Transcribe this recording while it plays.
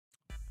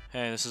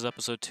Hey, this is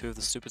episode 2 of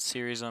the stupid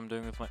series I'm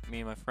doing with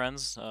me and my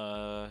friends.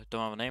 Don't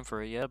have a name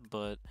for it yet,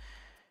 but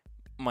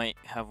might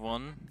have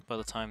one by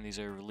the time these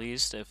are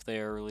released, if they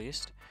are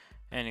released.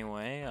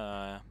 Anyway,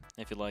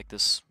 if you like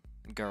this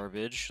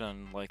garbage,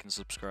 then like and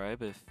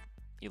subscribe if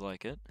you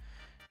like it.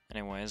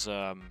 Anyways,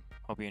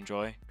 hope you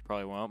enjoy. You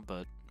probably won't,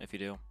 but if you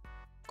do,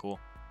 cool.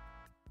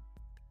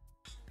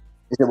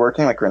 Is it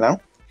working like right now?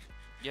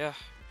 Yeah.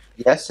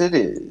 Yes, it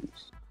is.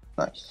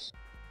 Nice.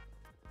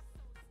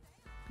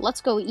 Let's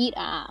go eat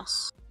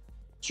ass.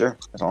 Sure,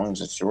 as long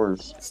as it's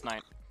yours. It's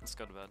night. Let's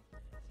go to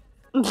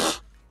bed.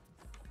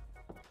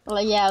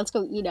 Like, yeah, let's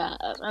go eat ass.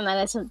 And then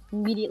it's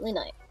immediately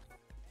night.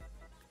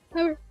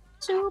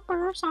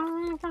 Super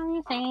sonic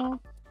thing.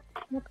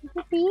 Put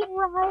your feet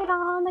right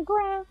on the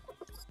ground.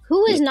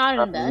 Who is not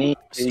in bed? Me,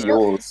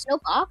 yours.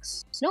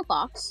 Snowbox?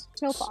 Snowbox?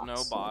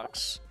 Snowbox.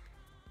 Snowbox.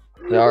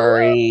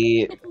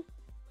 Sorry.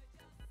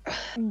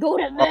 Go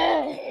to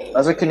bed!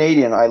 As a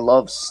Canadian, I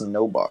love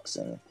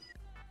snowboxing.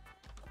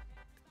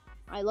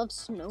 I love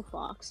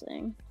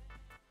snowfoxing.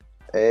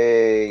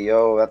 Hey,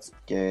 yo, that's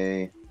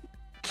gay.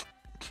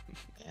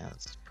 Yeah,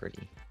 it's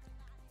pretty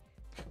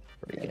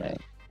Pretty gay.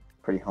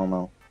 Pretty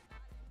homo.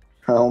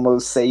 Homo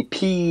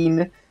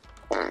sapien.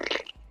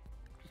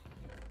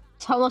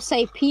 It's Homo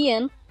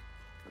sapien.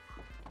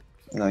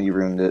 No, you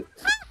ruined it.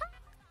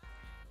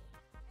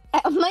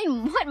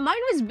 Mine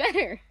was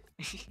better.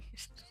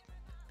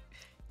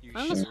 You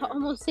Mine was sure?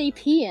 Homo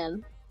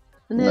sapien.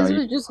 And No, his you-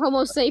 was just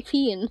Homo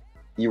sapien.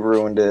 You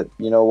ruined it.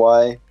 You know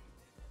why?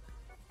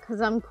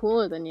 Because I'm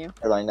cooler than you.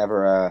 Because I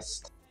never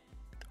asked.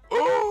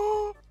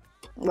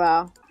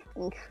 Wow.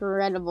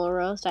 Incredible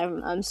roast.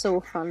 I'm so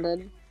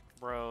offended.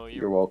 Bro,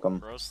 You're welcome.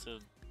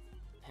 roasted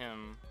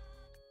him.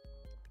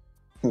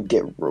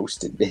 Get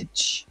roasted,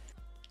 bitch.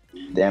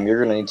 Damn,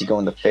 you're gonna need to go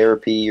into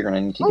therapy. You're gonna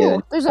need to Oh,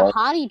 get there's a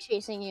hottie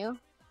chasing you.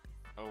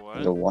 Oh,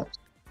 into what? what?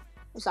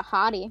 There's a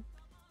hottie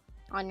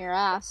on your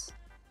ass.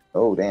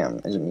 Oh, damn.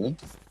 Is it me?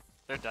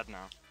 They're dead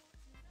now.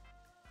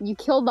 You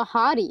killed the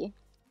hottie.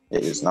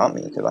 It is not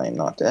me, because I am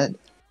not dead.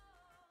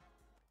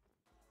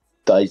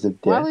 Dies of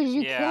Why death. would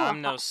you Yeah, kill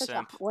I'm no such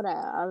simp. what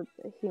a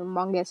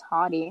humongous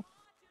hottie?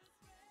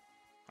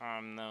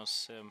 I'm no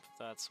simp,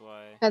 that's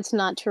why. That's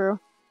not true.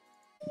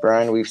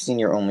 Brian, we've seen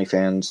your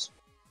OnlyFans.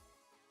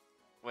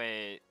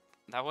 Wait,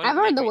 that wouldn't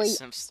heard make the me way-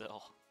 simp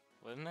still,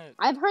 wouldn't it?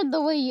 I've heard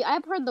the way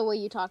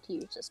you talk to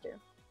your sister.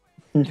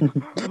 Wait.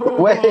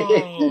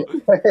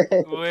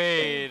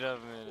 Wait a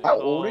minute. How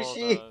old is hold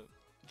she? up.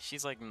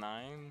 She's like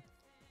 9?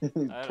 I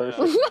don't Perfect.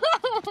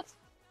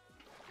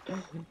 know.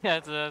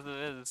 Yeah,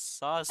 that's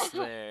sauce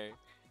there.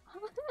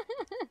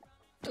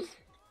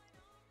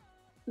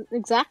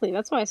 Exactly.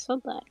 That's why I said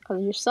that.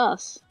 Because you're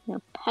sus. You're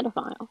a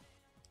pedophile.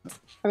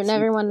 I mean,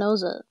 everyone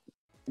knows it.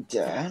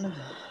 Dad?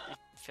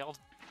 Failed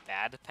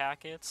bad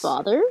packets?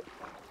 Father?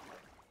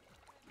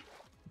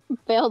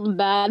 Failed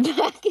bad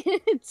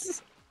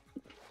packets.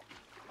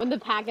 When the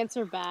packets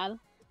are bad.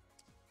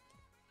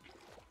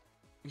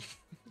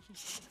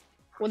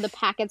 When the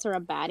packets are a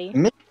baddie.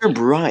 Mr.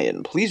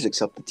 Brian, please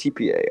accept the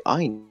TPA.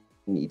 I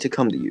need to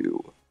come to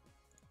you.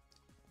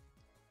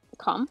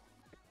 Come.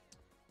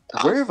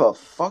 Where the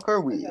fuck are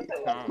we?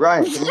 No.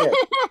 Brian, come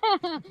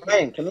here.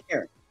 Brian, come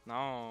here.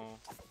 No.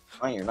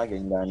 Fine, you're not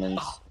getting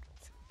diamonds.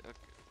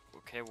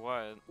 Okay,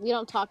 what? We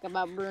don't talk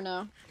about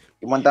Bruno.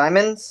 You want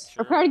diamonds?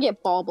 I'll probably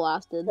get ball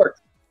blasted. Work.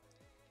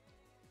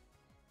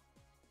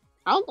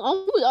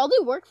 I'll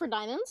do work for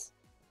diamonds.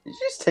 Did you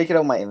just take it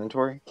out of my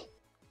inventory?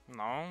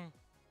 No.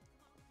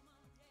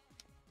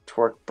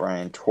 Twerk,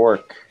 Brian,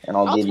 twerk. And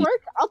I'll give you...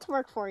 I'll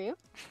twerk for you.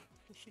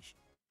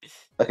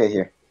 Okay,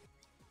 here.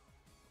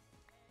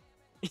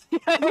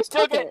 I Just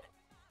took it.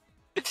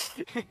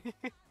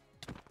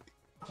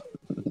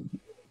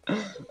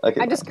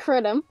 Okay. I just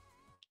crit him.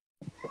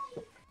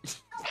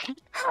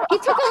 He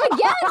took him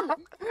again!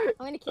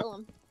 I'm gonna kill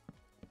him.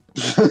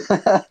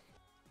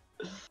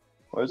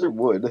 Where's there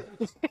wood?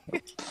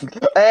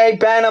 Hey,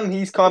 ban him!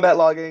 He's combat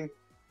logging.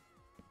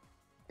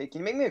 Hey, can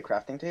you make me a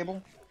crafting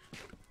table?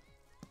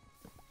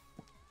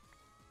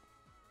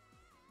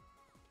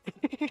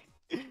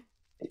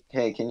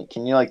 Hey,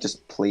 can you like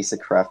just place a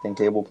crafting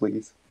table,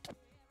 please?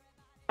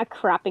 A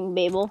crapping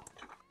Babel.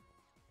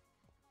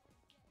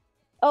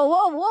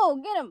 Oh, whoa,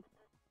 get him!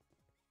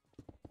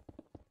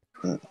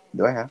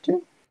 Do I have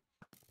to?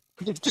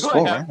 Do Just I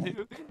go have around.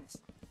 to?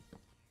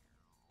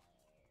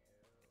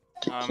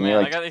 Oh Can you man,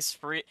 like? I got these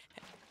free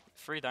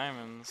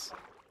diamonds.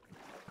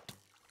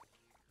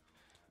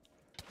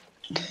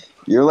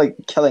 You're like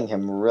killing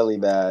him really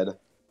bad.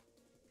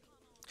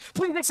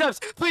 Please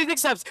accept! Please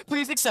accept!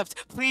 Please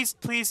accept! Please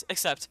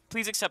accept!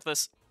 Please accept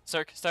this!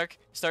 Stark, accept!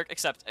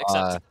 Accept!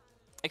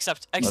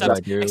 what do I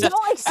do? Accept!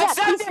 Don't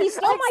accept! He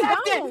stole my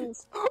Accept it!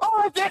 diamonds!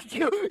 Oh, thank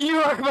you! You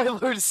are my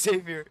Lord and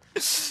Savior!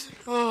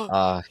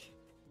 Oh,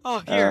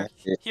 here,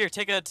 here,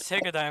 take a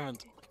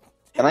diamond.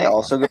 Can I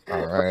also go?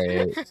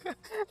 Alright.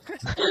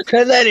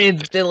 And then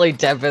instantly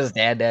Tempest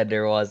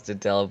Handender wants to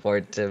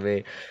teleport to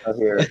me. Oh,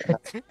 here.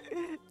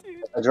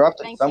 I dropped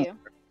it Thank somewhere. you.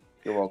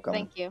 You're welcome.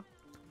 Thank you.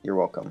 You're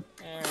welcome.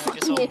 I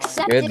guess I'll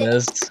Accept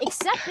Goodness.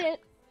 Accept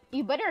it.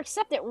 You better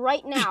accept it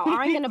right now,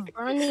 or I'm gonna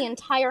burn the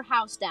entire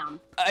house down.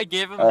 I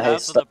gave him Hey,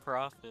 half of the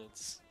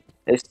profits.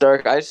 Hey,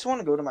 Stark, I just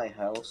want to go to my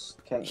house.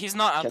 He's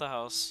not at the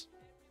house.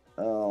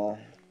 Oh.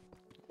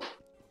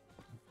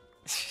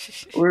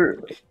 Where?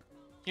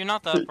 You're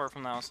not that far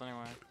from the house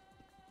anyway.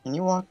 Can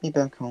you walk me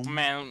back home?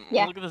 Man,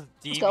 Yeah. look at this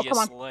Let's go, come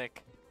devious on.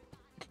 lick.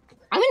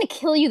 I'm gonna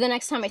kill you the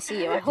next time I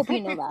see you. I hope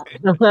you know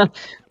that.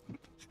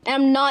 And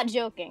I'm not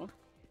joking.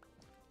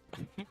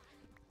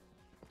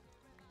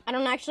 I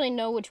don't actually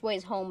know which way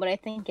is home, but I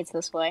think it's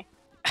this way.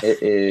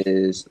 It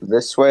is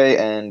this way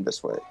and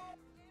this way.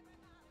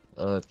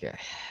 Okay.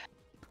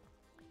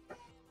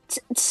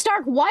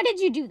 Stark, why did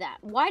you do that?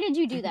 Why did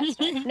you do that,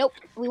 Stark? Nope,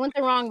 we went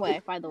the wrong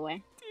way, by the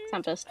way.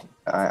 Tempest.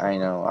 I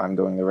know. I'm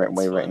going the right That's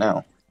way right funny.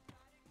 now.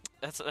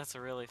 That's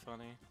really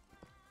funny.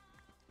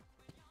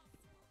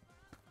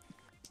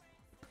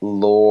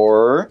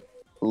 Lore.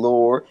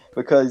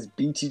 Because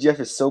BTGF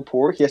is so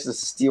poor, he has to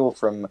steal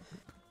from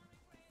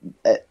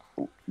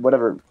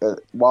whatever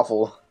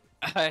Waffle.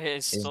 I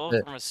stole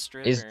the- from a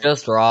streamer. He's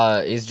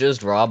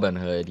just Robin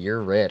Hood.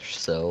 You're rich,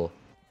 so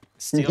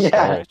Steal Yeah.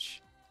 from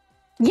rich.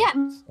 Yeah,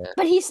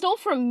 but he stole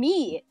from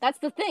me. That's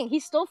the thing. He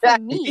stole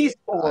from me. He's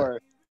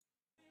poor.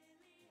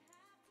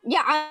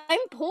 Yeah, I'm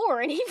poor,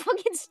 and he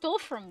fucking stole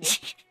from me.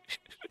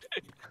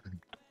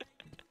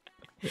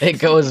 it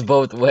goes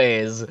both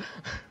ways.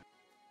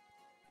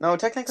 No,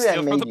 technically I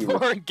Steal from made the you poor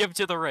rich. and give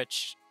to the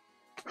rich.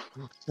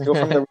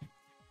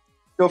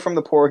 Go from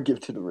the poor, give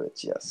to the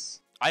rich.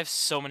 Yes. I have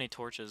so many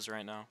torches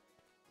right now.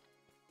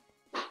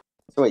 So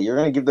wait, you're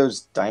gonna give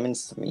those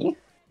diamonds to me?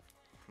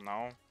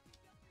 No.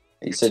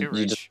 You You're said too you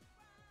rich. just.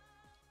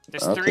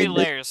 There's Okay, 3 but-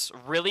 layers.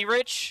 Really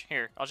rich?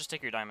 Here, I'll just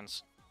take your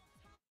diamonds.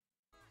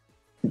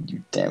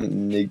 You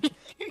damn nig.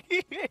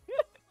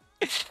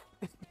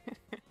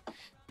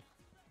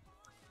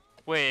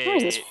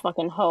 Where's this Wait.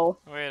 fucking hoe?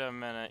 Wait a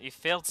minute. You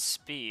failed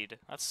speed.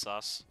 That's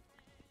sus.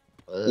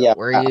 Yeah,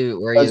 Where I you?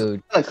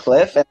 on a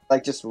cliff and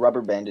like just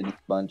rubber banded a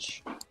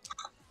bunch.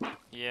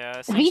 Yeah.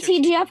 I think you're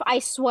VTGF, I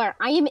swear,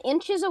 I am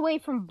inches away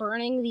from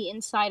burning the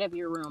inside of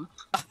your room.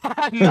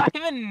 I'm not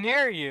even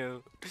near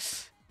you.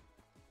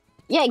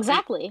 Yeah,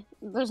 exactly.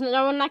 There's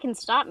no one that can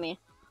stop me.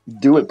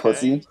 Do it, Okay.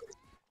 pussy.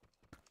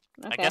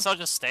 Okay. I guess I'll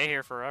just stay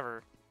here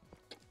forever.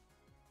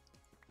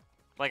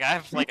 Like I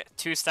have like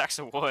 2 stacks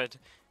of wood.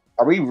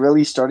 Are we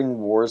really starting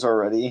wars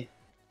already?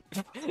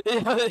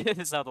 This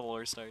is how the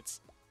lore starts.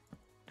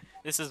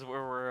 This is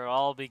where it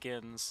all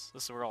begins.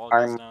 This is where it all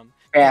I'm goes down.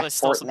 back, Because I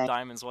stole some Fortnite.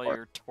 diamonds while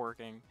you're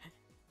twerking.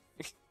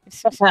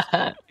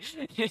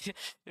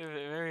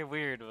 Very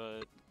weird,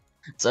 but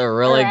It's a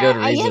really Alright, good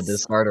I reason to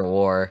guess- start a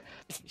war.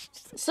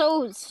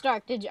 So,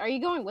 Stark, are you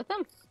going with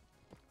them?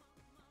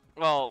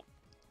 well,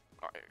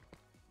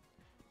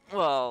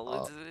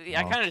 Oh,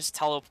 I no. kind of just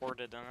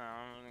teleported,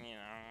 and you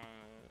know.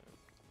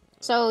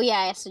 So,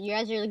 yeah, so you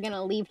guys are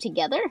gonna leave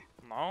together?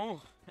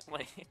 No,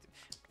 like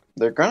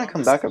They're gonna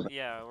come back.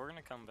 Yeah, we're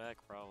gonna come back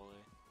probably.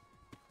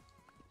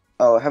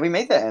 Oh, have we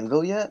made the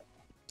anvil yet?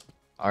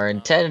 Our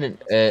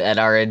and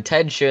our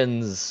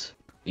intentions.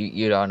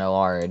 You don't know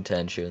our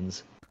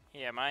intentions.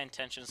 Yeah, my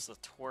intention is to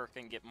twerk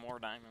and get more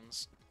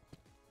diamonds.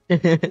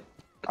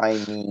 I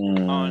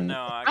mean. Oh no,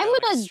 I I'm gotta make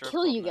a gonna strip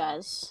kill club you now.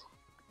 guys.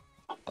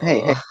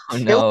 Hey, Oh,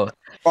 no.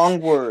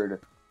 wrong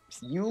word.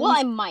 You Well,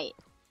 I might.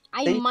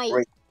 I They might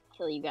rape-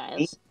 kill you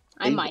guys.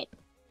 I they- might.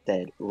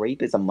 said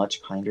rape is a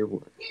much kinder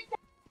word.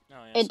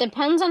 Oh, yeah, It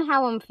depends on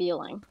how I'm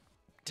feeling.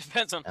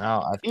 depends on. No,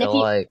 I if feel you-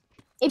 like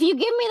If you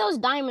give me those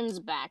diamonds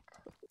back,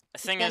 The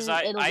thing then is,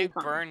 it'll I be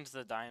fine. burned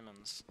the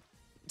diamonds.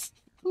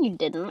 you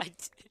didn't. I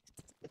did.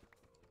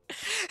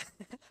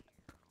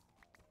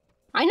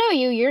 I know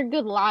you. You're a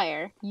good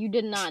liar. You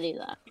did not do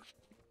that.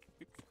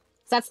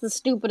 That's the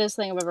stupidest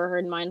thing I've ever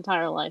heard in my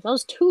entire life.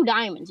 Those 2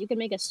 diamonds. You could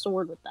make a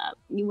sword with that.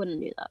 You wouldn't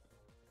do that.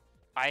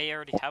 I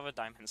already have a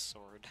diamond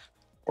sword.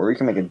 Or you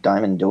can make a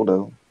diamond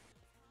dildo.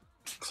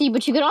 See,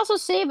 but you could also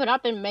save it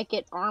up and make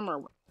it armor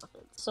with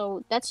it.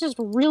 So that's just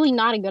really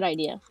not a good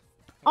idea.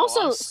 Well,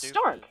 Also, I'm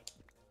stupid.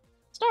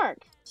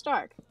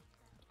 Stark.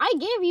 I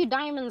gave you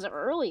diamonds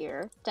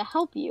earlier to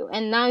help you,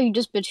 and now you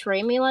just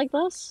betray me like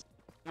this?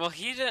 Well,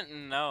 he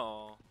didn't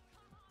know.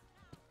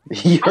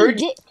 He I heard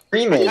you did.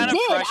 screaming. He Kind of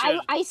did.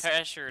 I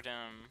pressured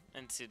him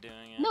into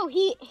doing it. No,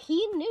 he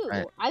knew.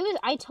 Right.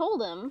 I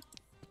told him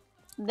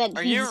that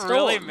Are he you stole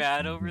really them.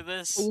 mad over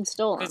this? He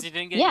stole them. Because you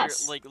didn't get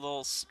Yes. your like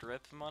little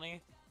strip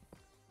money.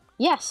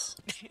 Yes.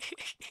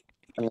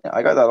 I mean,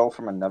 I got that all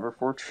from a Never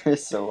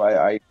Fortress, so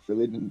I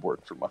really didn't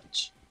work for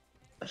much.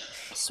 I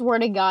swear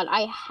to God,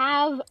 I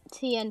have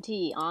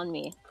TNT on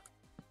me.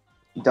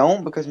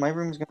 Don't, because my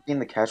room's gonna be in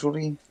the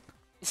casualty.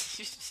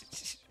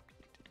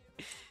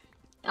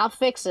 I'll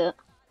fix it.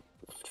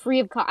 Free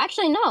of cost.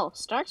 Actually, no.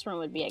 Stark's room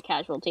would be a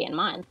casualty in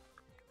mine.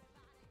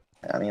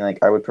 I mean, like,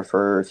 I would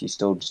prefer if you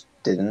still just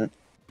didn't.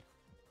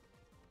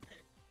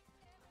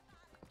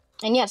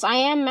 And yes, I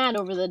am mad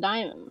over the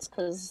diamonds,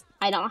 because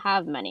I don't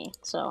have many,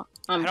 so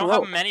I'm I don't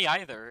broke. have many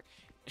either.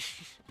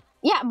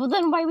 Yeah, but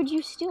then why would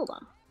you steal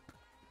them?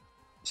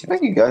 Seems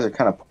like you guys are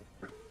kind of.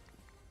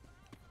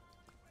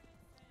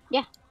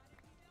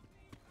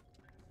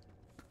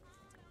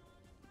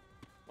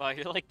 Wow,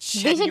 you're like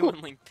Basically-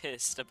 genuinely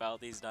pissed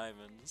about these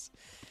diamonds.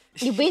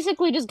 You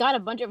basically just got a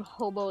bunch of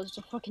hobos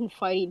to fucking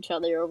fight each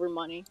other over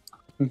money.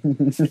 When you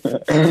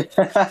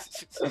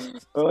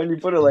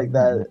put it like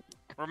that,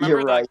 Remember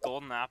You're that right.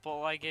 golden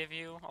apple I gave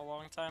you a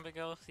long time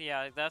ago?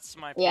 Yeah, that's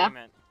my Yeah.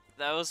 payment.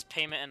 That was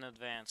payment in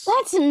advance.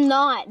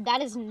 That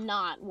is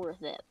not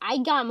worth it. I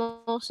got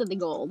most of the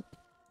gold.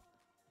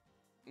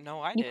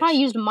 No, I You did. probably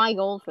used my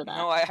gold for that.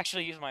 No, I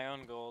actually used my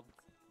own gold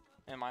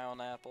and my own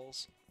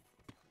apples.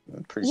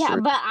 I'm pretty Yeah,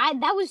 sure. but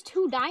that was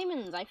 2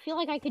 diamonds. I feel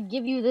like I could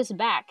give you this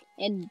back.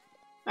 And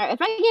alright,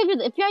 if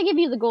I give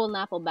you the golden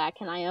apple back,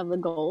 can I have the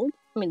gold?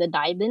 I mean the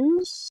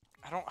diamonds?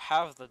 I don't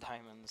have the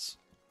diamonds.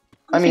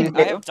 I mean,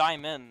 I have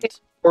diamond.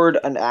 poured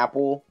an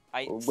apple.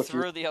 I with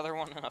threw your- the other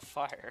one in a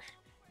fire.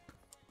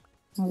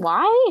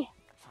 Why?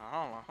 I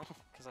don't know,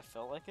 because I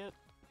felt like it.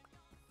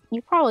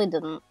 You probably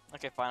didn't.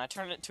 Okay, fine. I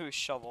turned it into a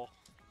shovel.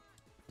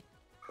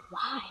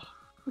 Why?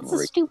 It's the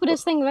Great.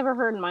 stupidest thing I've ever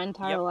heard in my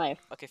entire Yep.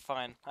 life. Okay,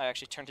 fine. I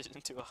actually turned it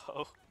into a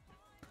hoe.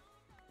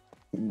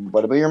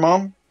 What about your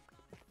mom?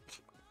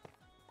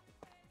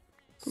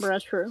 But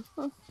that's true.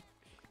 Huh.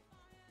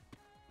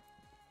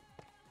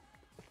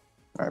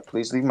 Alright,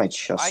 please leave my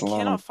chest I alone.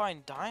 cannot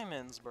find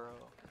diamonds, bro.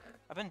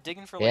 I've been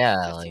digging for like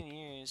Yeah, 15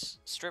 years.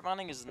 Strip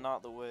mining is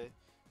not the way.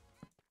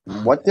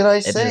 What did I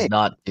It say? is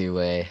not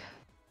two-way.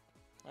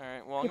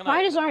 Alright, well, I'm Your gonna...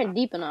 fighters aren't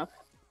deep enough.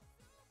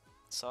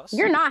 Sus?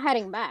 You're not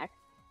heading back.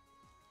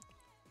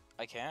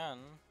 I can.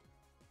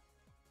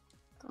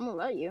 I'm gonna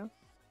let you.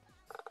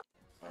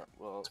 Alright,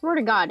 well... Swear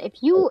to God, if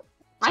you...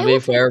 To I be will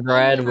take fair, any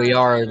Brad, amount we of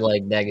are diamonds.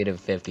 like negative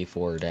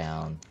 54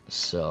 down,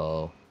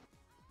 so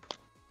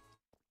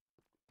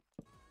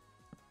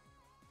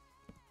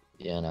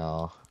you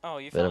know, Oh,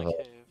 you Bit found of a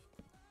a- cave.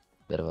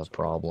 bit of a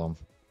problem.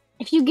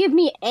 If you give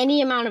me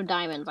any amount of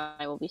diamonds,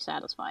 I will be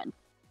satisfied.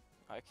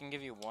 I can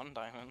give you 1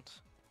 diamond.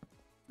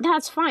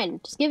 That's fine.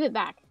 Just give it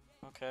back.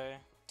 Okay.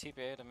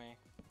 TPA to me.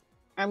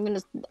 I'm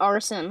gonna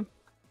arson.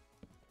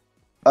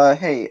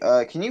 Hey,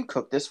 can you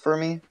cook this for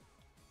me?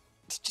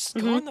 Just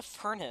go Mhm. in the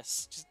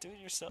furnace. Just do it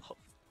yourself.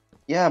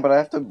 Yeah, but I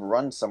have to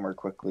run somewhere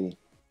quickly.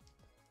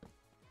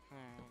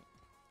 Hmm.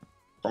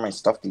 Or my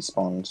stuff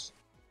despawns.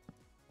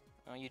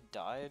 Oh, you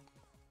died?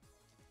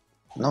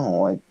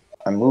 No,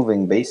 I'm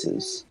moving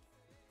bases.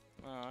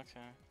 Oh,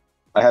 okay.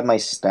 I had my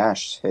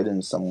stash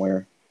hidden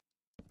somewhere.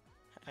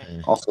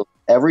 Hey. Also,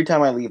 every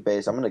time I leave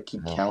base, I'm gonna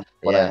keep Oh, counting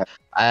what I yeah. have.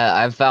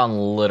 I've found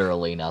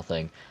literally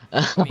nothing. Me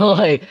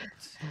like,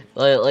 too.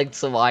 like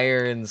some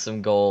iron,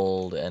 some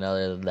gold, and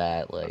other than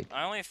that, like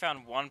I only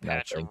found 1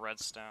 patch Nothing. of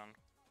redstone.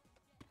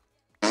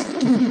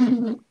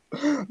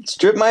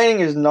 Strip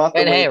mining is not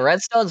the and way. hey,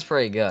 redstone's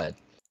pretty good.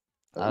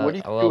 What do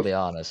you I will do? be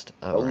honest.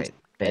 Oh Oh, right,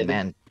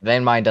 and-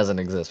 vein mine doesn't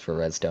exist for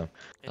redstone.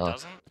 It Oh.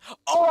 doesn't?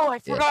 Oh,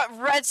 I Yeah. forgot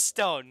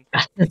redstone!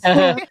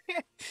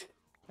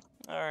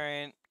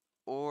 Alright.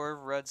 Or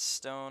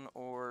redstone,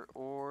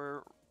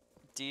 or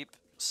deep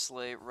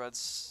slate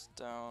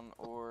redstone,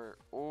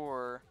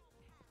 or...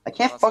 I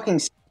can't That's fucking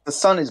see. The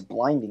sun is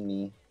blinding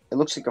me. It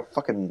looks like a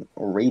fucking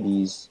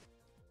rabies.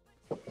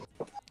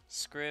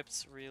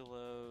 Scripts,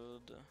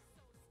 reload.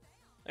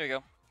 There you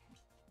go.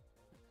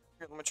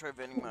 Here, let me try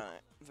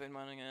vein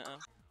mining it.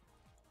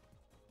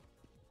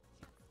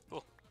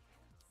 Cool.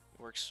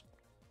 Works.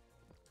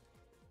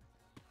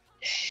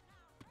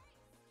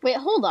 Wait,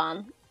 hold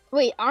on.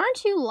 Wait,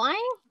 aren't you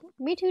lying?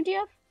 Me too,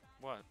 Jeff?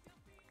 What?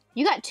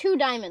 You got 2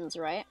 diamonds,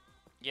 right?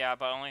 Yeah,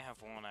 but I only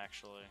have 1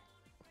 actually.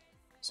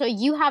 So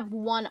you have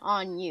 1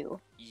 on you.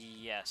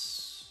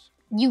 Yes.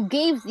 You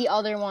gave the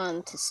other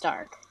one to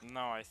Stark. No,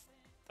 I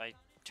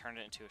turned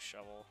it into a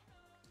shovel.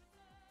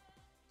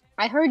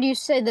 I heard you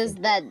say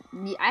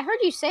I heard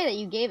you say that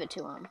you gave it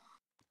to him.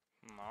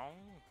 No.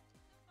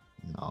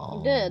 No.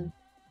 You did.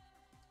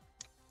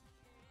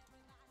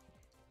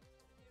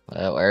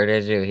 Well, where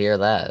did you hear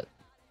that?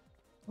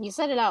 You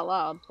said it out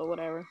loud, but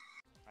whatever.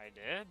 I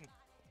did?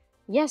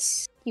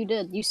 Yes, you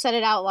did. You said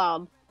it out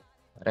loud.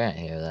 I didn't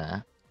hear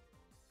that.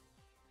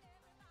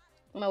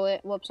 No,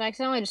 wait, whoops, I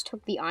accidentally just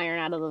took the iron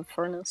out of the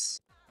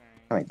furnace.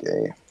 Alright. Kinda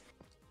gay.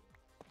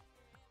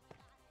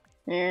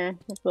 Yeah,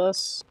 what's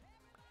this?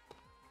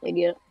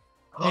 Idiot.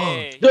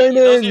 Hey, those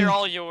are Diamond!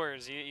 all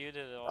yours. You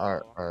did it all.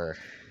 Or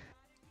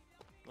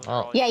Those are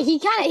Oh. all Yeah, yours.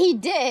 he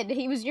did.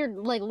 He was your,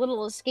 like,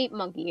 little escape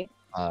monkey.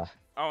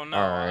 Oh no,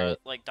 Alright.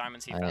 like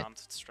diamonds he Alright. found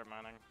strip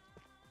mining.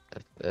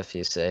 if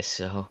you say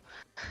so.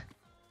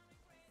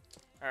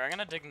 Alright, I'm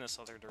gonna dig in this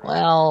other direction.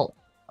 Well,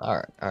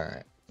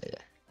 alright. Yeah.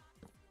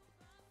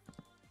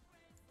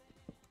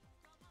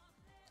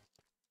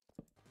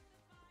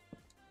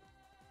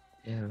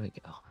 Here we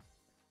go.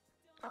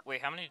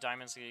 Wait, how many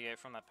diamonds did you get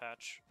from that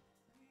patch?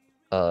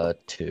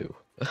 2.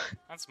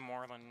 That's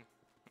more than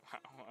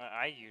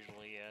I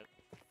usually get.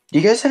 Do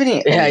you guys have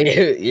any? Yeah,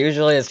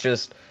 usually it's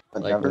just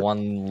But like never?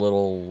 one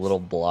little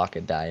block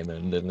of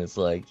diamond, and it's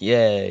like,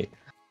 yay.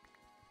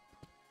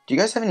 Do you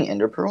guys have any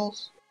ender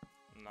pearls?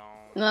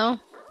 No.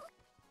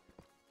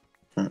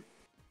 No?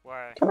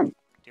 Why? Kind of, Do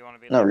you want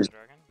to be no like the reason.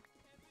 dragon?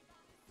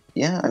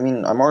 Yeah, I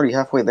mean, I'm already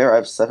halfway there. I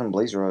have 7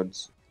 blaze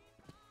rods.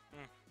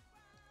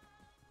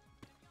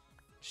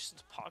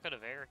 Just a pocket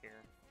of air here.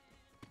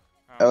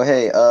 Oh,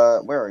 hey,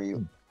 where are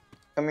you?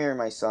 Come here,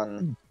 my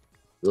son.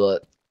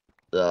 Look,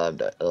 I'm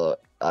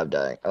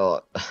dying.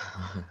 Oh.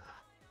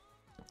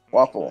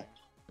 Waffle,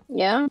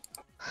 Yeah.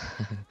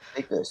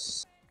 take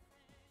this.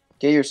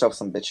 Get yourself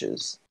some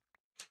bitches.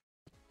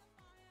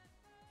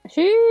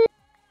 She.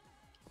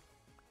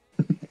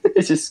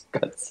 It just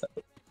got so...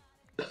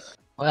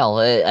 Well,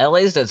 at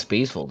least it's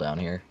peaceful down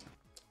here.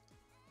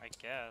 I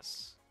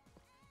guess.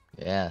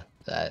 Yeah,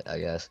 I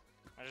guess.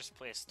 I just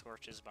placed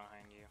torches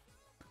behind you.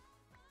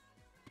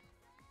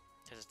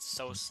 Because it's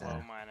so slow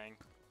Yeah. mining.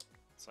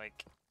 It's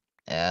like...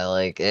 Yeah,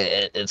 like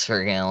it's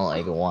freaking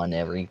like 1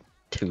 every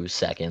 2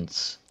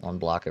 seconds. 1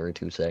 block every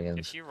 2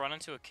 seconds. If you run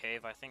into a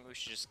cave, I think we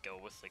should just go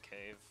with the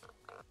cave.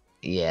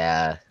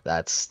 Yeah,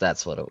 that's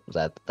what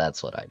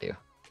that's what I do.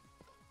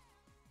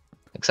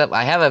 Except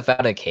I haven't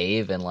found a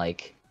cave in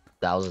like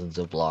thousands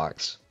of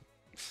blocks.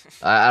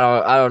 I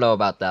don't know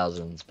about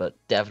thousands, but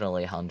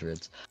definitely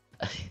hundreds.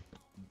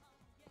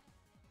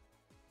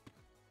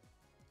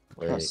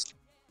 Like,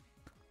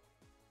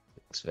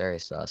 it's very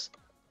sus.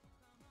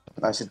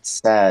 I said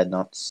sad,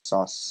 not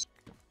sauce.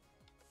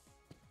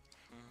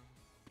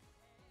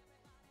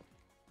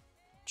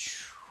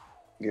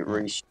 Get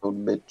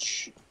ratioed,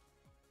 bitch.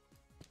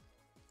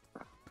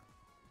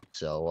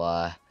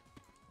 So,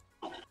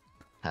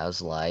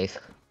 how's life?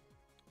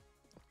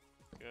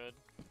 Good.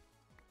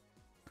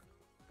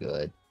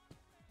 Good.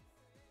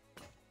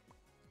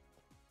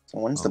 So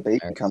when's Oh, the baby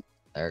there- coming?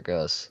 There it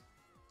goes.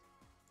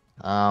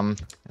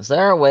 Is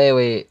there a way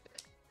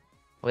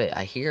wait,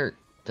 I hear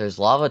there's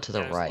lava to the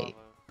Yeah, there's right. lava.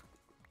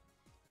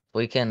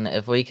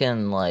 If we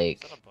can Is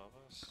like that above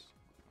us?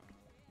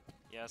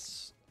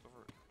 Yes.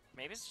 Over...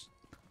 Maybe it's...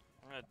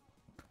 I'm gonna...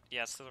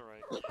 Yeah, it's to the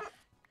right.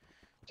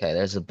 okay,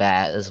 there's a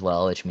bat as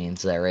well, which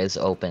means there is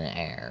open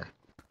air.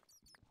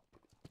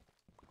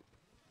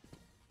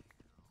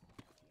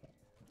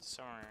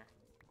 Somewhere.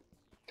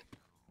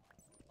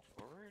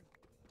 Forward?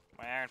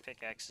 My iron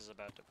pickaxe is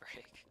about to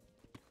break.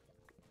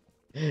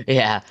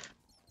 Yeah.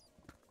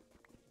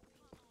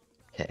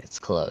 Okay, it's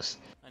close.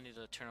 I need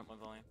to turn up my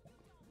volume.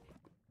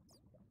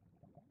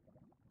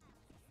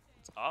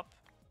 It's up?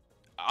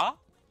 Ah?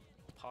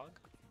 Pog?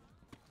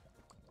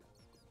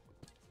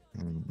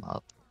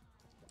 Up.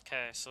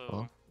 Okay, so...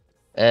 Cool.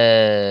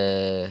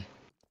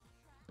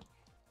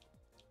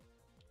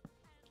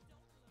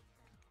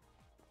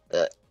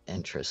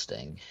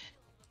 Interesting.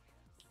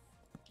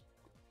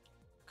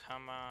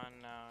 Come on,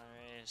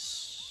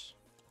 nice.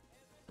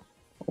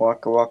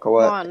 Waka waka Come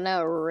what? on,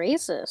 no,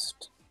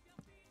 racist.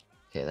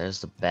 Okay, there's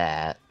the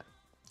bat.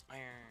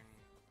 Iron.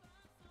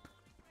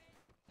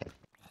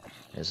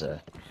 There's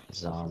a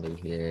zombie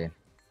here.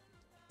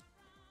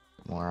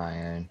 More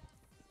iron.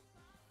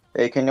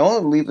 Hey, can you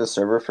all leave the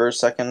server for a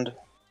second?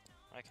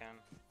 I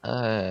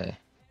can.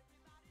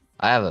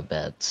 I have a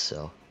bed,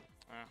 so.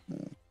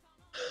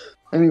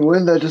 I mean,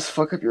 wouldn't that just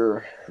fuck up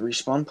your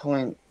respawn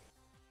point?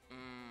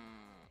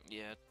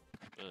 Yeah,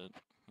 but...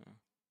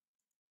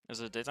 Is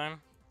it daytime?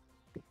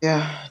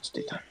 Yeah, it's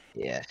daytime.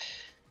 Yeah.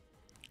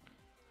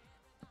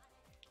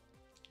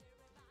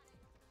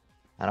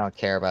 I don't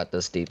care about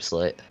this deep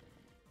slate.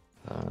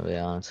 I'll be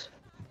honest.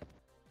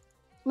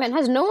 Man,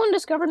 has no one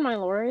discovered my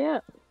lore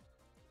yet?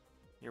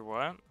 Your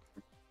what?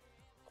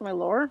 My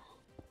lore?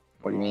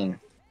 What do you mean?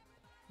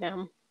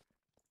 Yeah.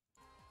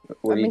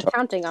 What I've are you been talking?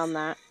 counting on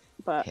that,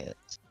 but Okay,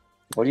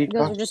 What are you you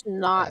guys are talking? just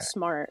not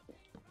smart.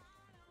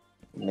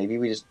 Maybe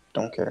we just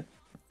don't care.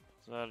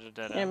 Is that a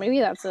dead Yeah, end? maybe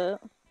that's it.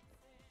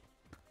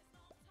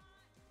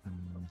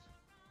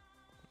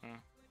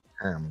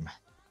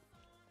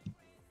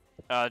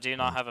 Do you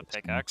not have a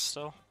pickaxe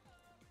still?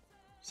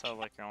 So,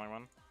 like, your only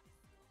one?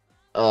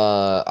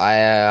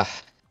 Here.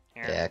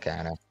 Here. Yeah,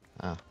 kinda.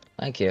 Oh,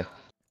 thank you.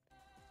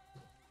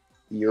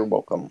 You're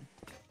welcome.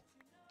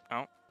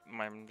 Oh,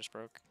 mine just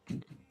broke.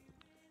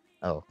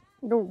 Oh.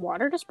 Your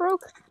water just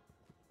broke?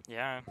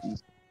 Yeah.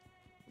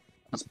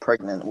 He's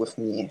pregnant with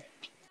me.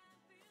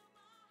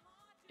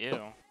 Ew.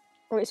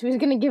 Wait, so he's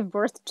gonna give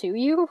birth to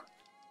you?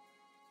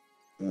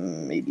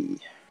 Maybe.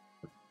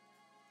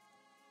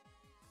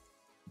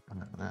 I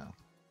don't know.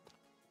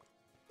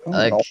 Oh,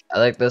 I no.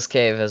 think this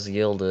cave has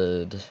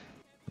yielded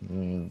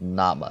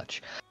not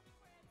much.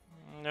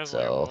 There's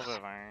like a So- little bit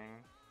of iron.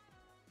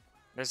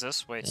 There's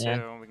this way too,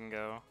 Yeah. we can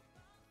go.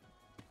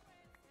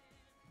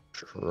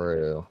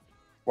 True.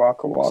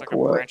 Waka Looks like waka it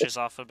what? branches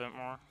off a bit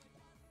more.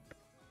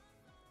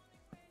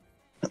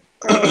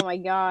 Oh my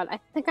god, I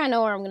think I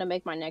know where I'm gonna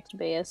make my next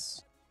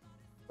base.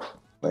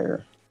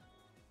 Where?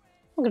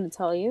 I'm gonna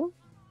tell you.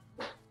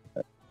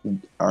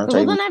 Aren't I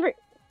Well, even... then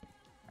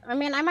I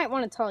mean, I might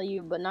want to tell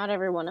you, but not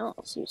everyone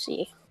else, you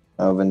see.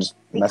 Oh, then just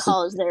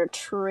Because they're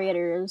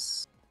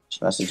traitors.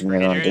 message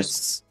me on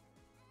just...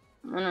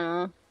 Traders, I don't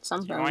know, do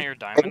something. you want your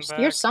diamond You're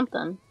back?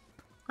 something.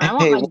 I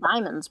want Hey, my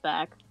diamonds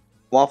back.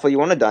 Waffle, you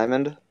want a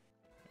diamond?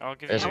 I'll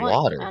give There's you I want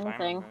water. your diamond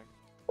anything. back.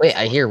 Wait,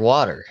 I hear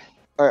water.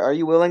 Are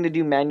you willing to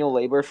do manual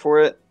labor for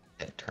it?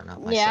 Okay, turn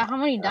up my Yeah, sound. how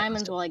many Turn up my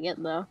diamonds will I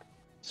get though?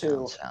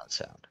 Two.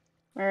 sound.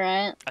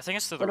 Alright. I think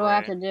it's to the What do I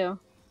have right. to do?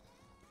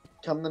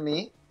 Come to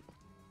me.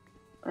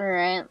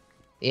 Alright.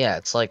 Yeah,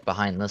 it's like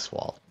behind this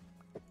wall.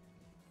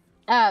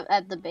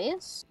 At the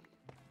base?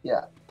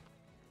 Yeah.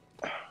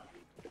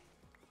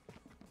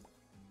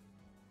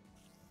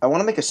 I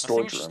want to make a I think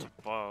storage it's just room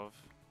above.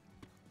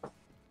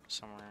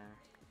 Somewhere.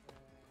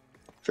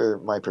 for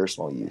my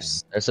personal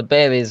use. There's a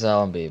baby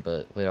zombie,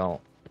 but we don't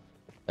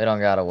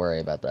gotta worry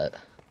about that.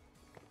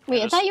 Wait,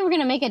 I just- thought you were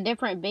gonna make a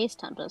different base,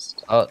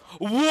 Tempest. Oh,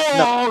 Whoa!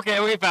 No. Okay,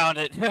 we found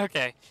it.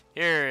 Okay,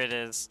 here it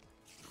is.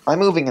 I'm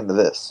moving into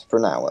this for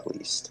now, at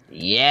least.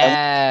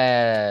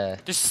 yeah!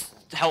 Just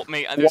help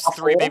me. There's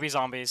 3 Waffle? baby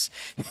zombies.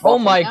 Oh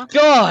my Yeah.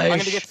 gosh! I'm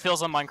gonna get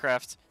fills on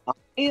Minecraft.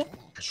 I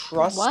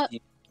trust What? you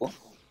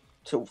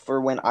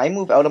for when I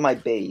move out of my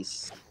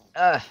base,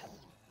 Ah,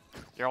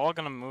 You're all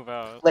gonna move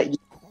out. let you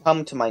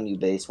come to my new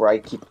base where I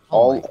keep oh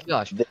all. my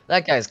gosh. the-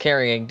 That guy's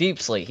carrying deep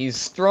slate. He's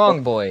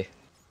strong boy.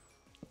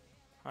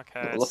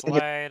 Okay, Look at-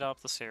 slide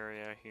up this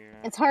area here.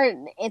 It's hard.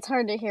 It's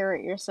hard to hear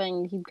what you're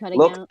saying. You keep cutting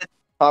Look out. at the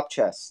top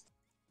chest.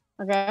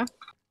 Okay.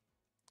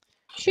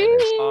 Okay,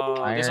 there's There's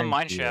a iron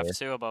mine here. shaft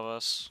too above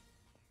us.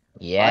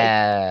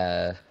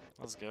 Yeah.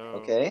 Let's go.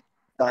 Okay,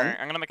 done. Alright,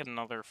 I'm gonna make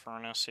another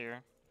furnace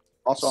here.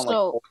 Also, I'm like, So-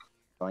 oh,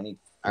 so I need.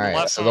 Alright,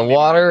 left so one the will be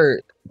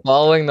water,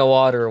 following the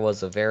water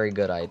was a very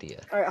good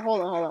idea. All right,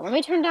 hold on. Let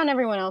me turn down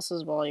everyone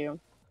else's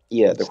volume.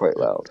 Yeah, they're quite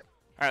loud.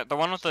 Alright, the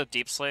one with the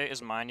deep slate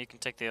is mine. You can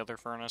take the other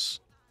furnace.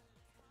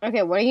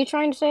 Okay, what are you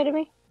trying to say to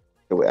me?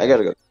 Oh, wait, I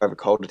gotta go. I have a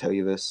call to tell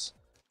you this.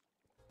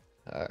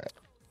 Alright.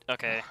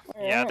 Okay.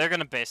 Yeah, Alright. they're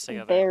gonna base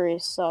together. Very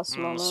sus The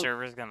moment.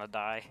 server's gonna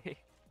die.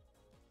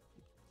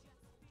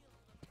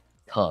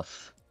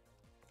 Tough.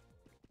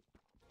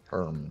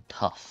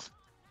 Tough.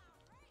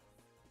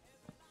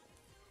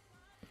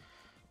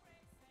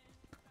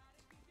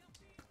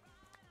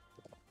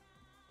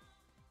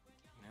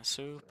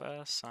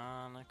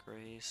 Supersonic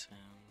racing.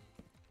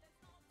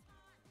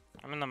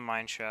 I'm in the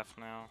mine shaft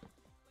now.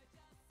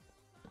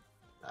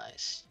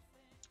 Nice.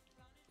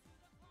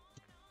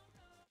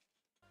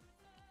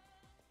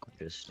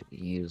 Just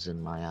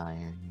using my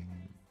iron.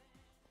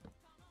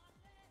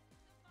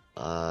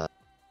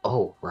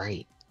 Oh,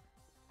 right.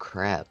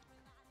 Crap.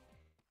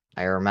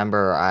 I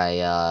remember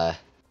I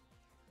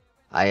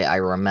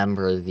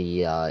remember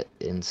the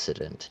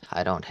incident.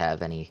 I don't have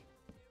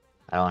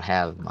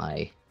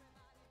my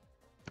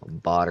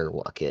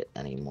botter bucket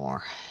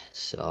anymore.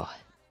 So,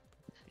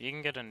 You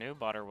can get a new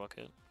botter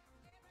bucket.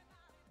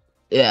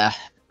 yeah,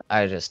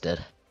 I just did.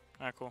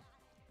 Ah, cool.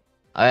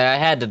 I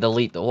had to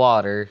delete the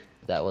water.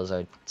 That was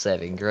our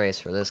saving grace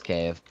for this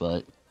cave,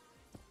 but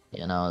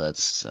you know,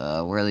 that's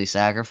a worthy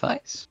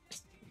sacrifice.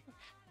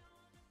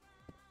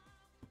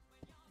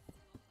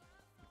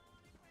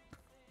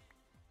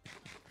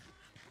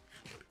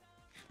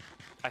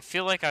 I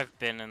feel like I've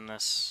been in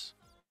this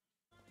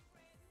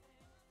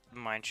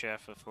mine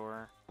shaft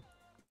before.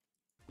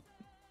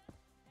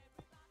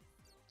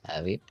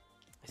 Have you?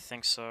 I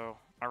think so.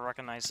 I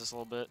recognize this a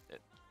little bit.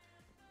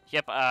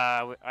 Yep,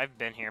 I've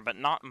been here, but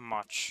not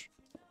much.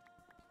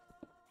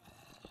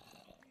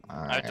 I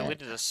Alright.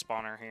 deleted a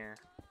spawner here.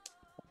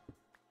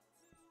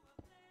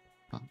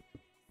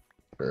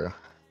 True.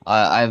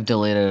 I've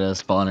deleted a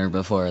spawner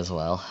before as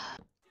well.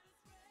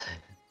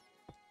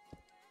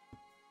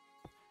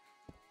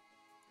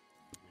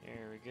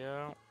 Here we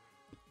go.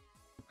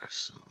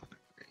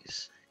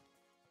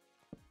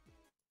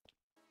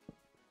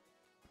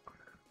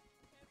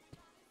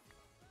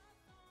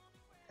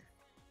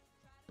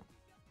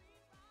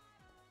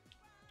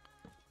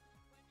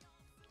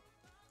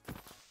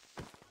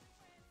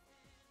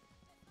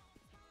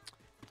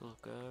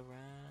 Look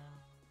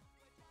around.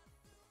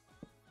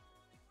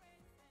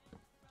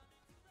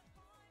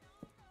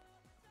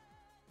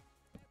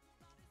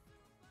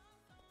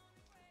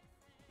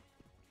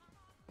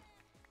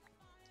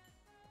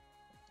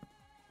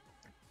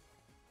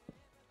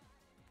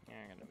 Yeah,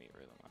 I'm gonna meet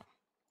rhythm now.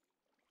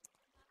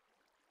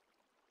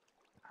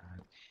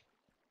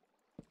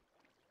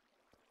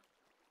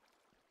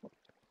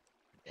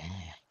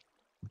 Dang.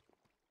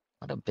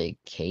 What a big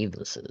cave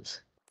this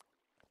is.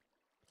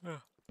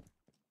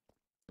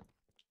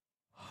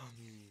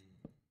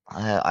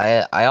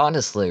 I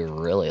honestly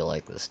really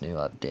like this new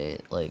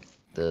update. Like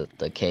the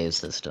cave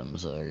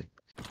systems are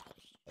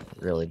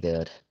really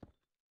good.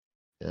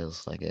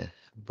 Feels like a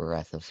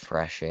breath of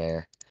fresh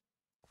air.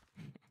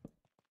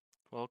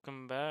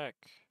 Welcome back.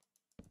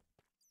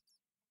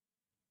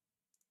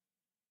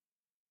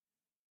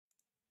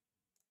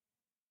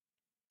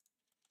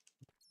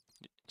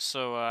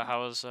 So,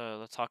 how was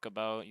the talk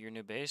about your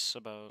new base?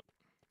 About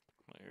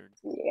what you're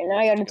Yeah, now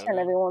I looking gotta to go turn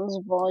down? everyone's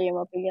volume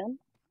up again.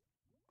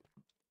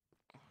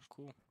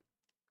 Cool.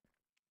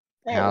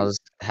 There.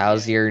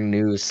 How's Yeah. your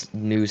new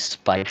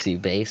spicy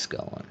base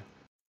going?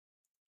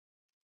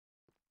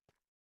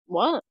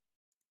 What?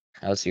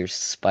 How's your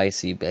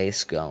spicy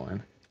base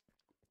going?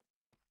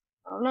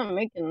 I'm not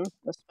making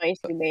the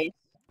spicy base.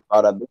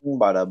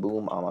 Bada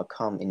boom, I'ma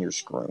come in your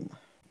scroom.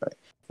 Right.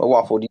 But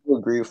Waffle, do you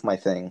agree with my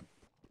thing?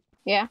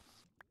 Yeah.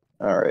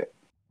 Alright.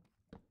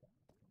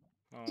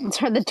 Oh,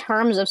 These are the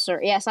terms of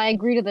service. Yes, I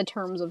agree to the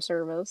terms of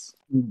service.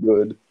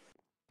 Good.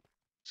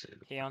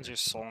 he owns your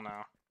soul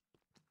now.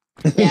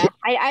 Yeah,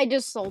 I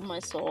just sold my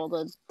soul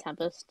to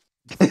Tempest.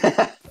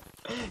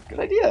 Good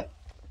idea.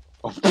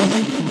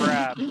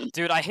 Crap.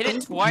 Dude, I hit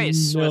it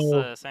twice with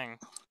No. the thing.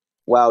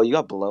 Wow, you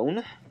got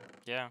blown?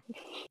 Yeah.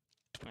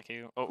 Thank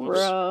you. Oh, whoops.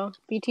 Bro,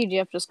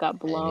 BTGF just got You,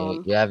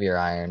 blown. you have your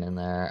iron in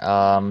there.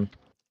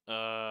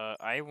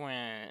 I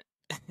went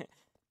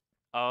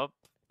up.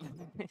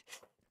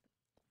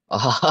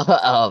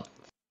 Uh,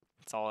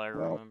 That's all I No.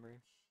 remember.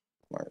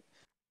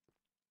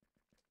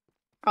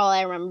 All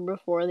I remember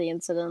before the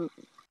incident.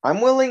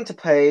 I'm willing to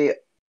pay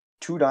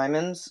 2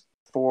 diamonds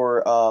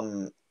for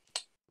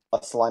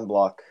a slime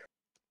block.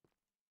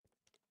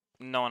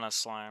 No one has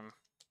slime.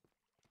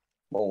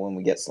 Well, when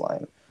we get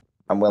slime.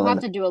 I'm We'll willing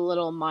have to do a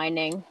little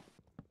mining.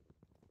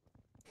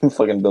 Who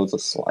fucking builds a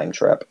slime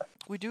trap?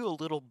 We do a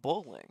little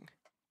bowling.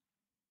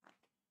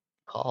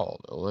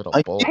 called a little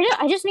I- bull.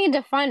 I just need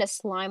to find a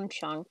slime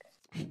chunk.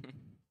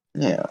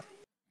 Yeah.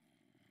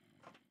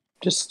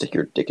 Just stick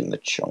your dick in the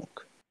chunk.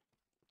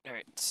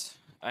 Alright.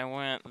 I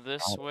went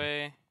this Oh.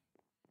 way.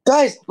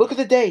 Guys, look at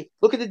the day!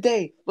 Look at the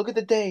day! Look at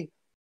the day!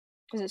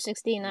 Is it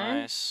 69?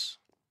 Nice.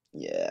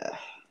 Yeah.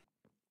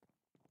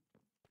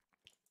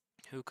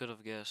 Who could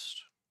have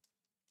guessed?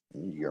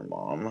 Your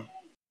mom.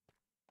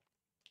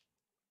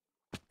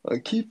 I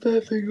keep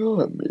laughing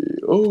on me.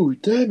 Oh,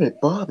 damn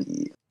it,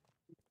 Bobby.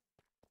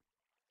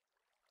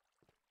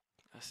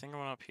 I think I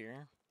went up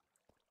here.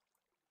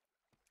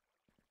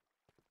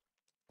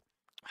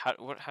 How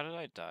did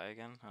I die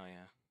again? Oh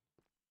yeah.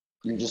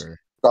 You just Creeper.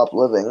 stop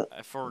living.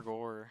 I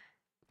forgore.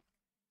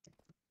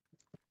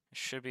 It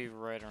should be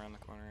right around the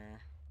corner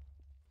here.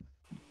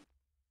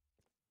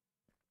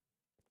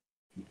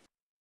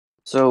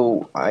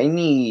 So, I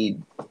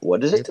need...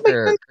 What is it to make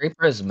them?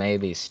 Creepers may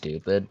be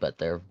stupid, but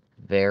they're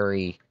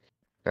very,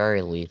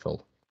 very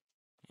lethal.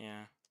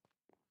 Yeah.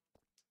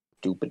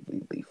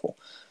 Stupidly lethal.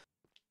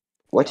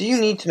 What do you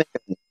That's need to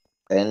make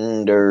an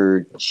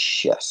ender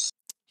chest?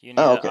 You need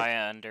Oh, an okay.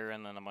 eye ender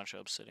and then a bunch of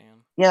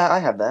obsidian. Yeah, I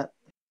have that.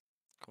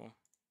 Cool.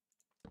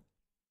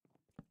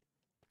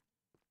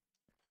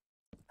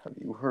 Have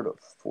you heard of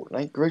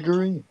Fortnite,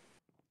 Gregory?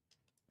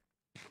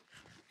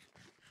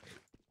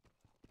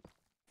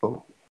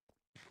 Oh.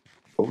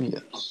 Oh,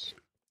 yes.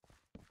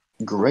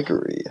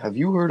 Gregory, have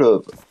you heard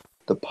of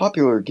the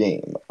popular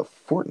game of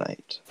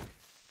Fortnite?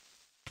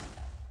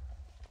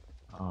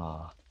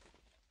 Oh.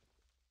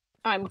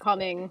 I'm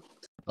coming.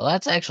 Well,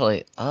 that's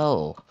actually.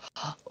 Oh.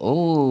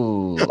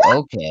 Oh.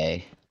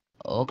 Okay.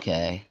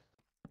 Okay.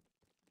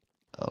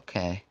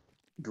 Okay.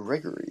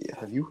 Gregory,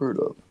 have you heard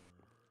of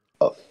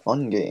a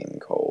fun game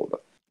called...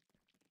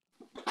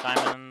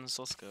 Diamonds,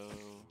 let's go.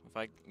 If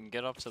I can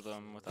get up to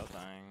them without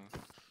dying.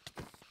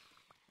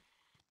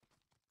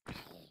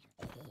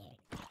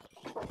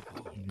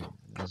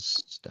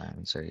 Those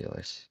diamonds are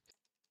yours.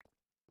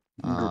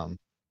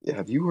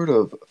 Have you heard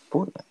of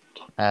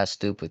Fortnite?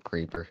 Stupid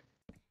creeper.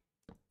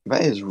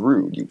 That is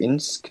rude, you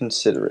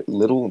inconsiderate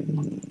little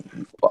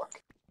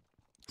fuck.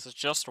 Is it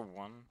just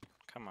one?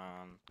 Come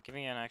on. Give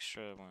me an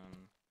extra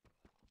one.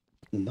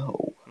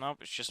 No. Nope,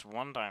 it's just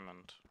one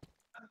diamond.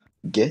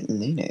 Get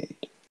Nene.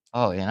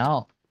 Oh,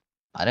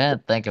 I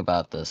didn't think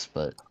about this,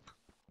 but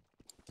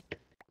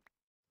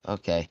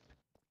okay.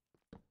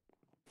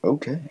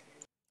 Okay.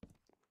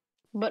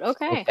 But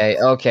okay.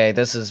 Okay,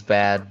 this is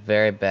bad.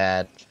 Very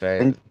bad. Very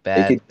And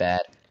bad, it-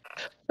 bad.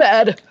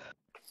 Bad!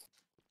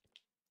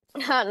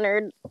 Hot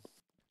nerd.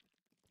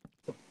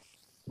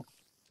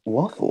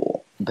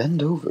 Waffle,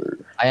 bend over.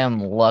 I am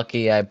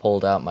lucky I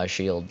pulled out my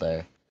shield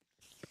there.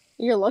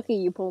 You're lucky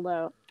you pulled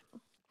out.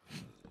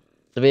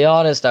 To be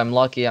honest, I'm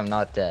lucky I'm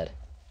not dead.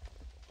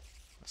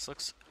 This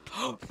looks...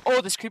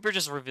 Oh, this creeper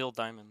just revealed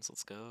diamonds.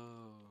 Let's go.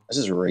 This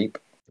is rape.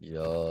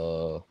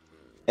 Yo.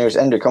 There's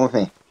Ender, come with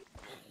me.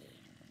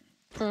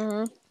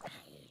 Mm-hmm.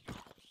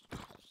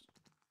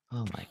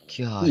 Oh my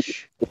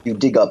gosh. If you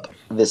dig up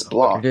this Where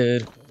block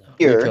did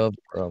we here, come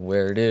from?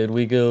 Where did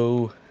we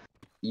go?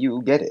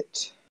 you get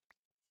it.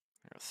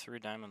 There are 3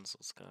 diamonds.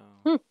 Let's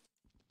go.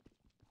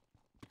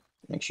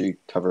 Make sure you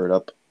cover it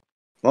up.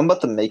 I'm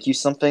about to make you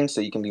something so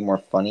you can be more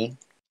funny.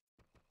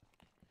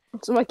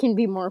 So I can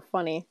be more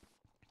funny.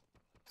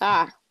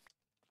 Ah,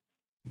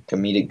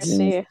 Comedic I zoom.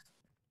 see.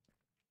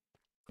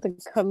 The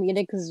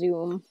comedic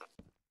zoom.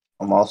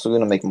 I'm also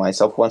gonna make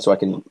myself one so I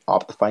can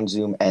optifine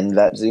zoom and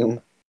that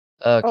zoom.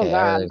 Okay, Oh I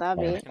god, really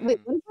that'd can't. be. Wait,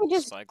 what if I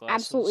just Spyglasses.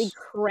 absolutely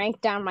crank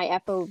down my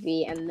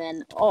FOV and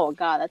then? Oh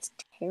god, that's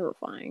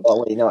terrifying.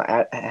 Oh wait, no,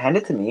 hand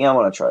it to me. I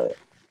want to try it.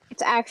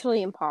 It's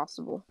actually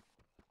impossible.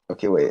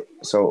 Okay, wait.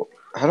 So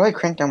how do I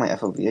crank down my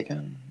FOV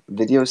again?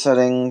 Video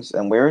settings,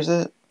 and where is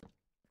it?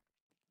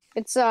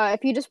 It's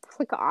if you just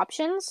click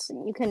options,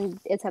 you can.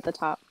 It's at the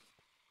top.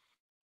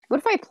 What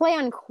if I play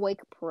on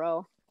Quake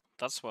Pro?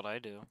 That's what I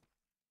do.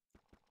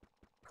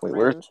 Wait,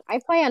 where? Cringe. I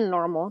play on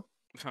normal.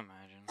 Imagine.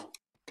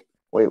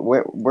 Wait,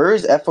 where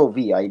is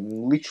FOV? I'm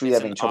literally It's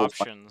having in trouble.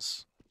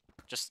 options.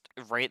 Just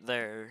right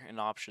there in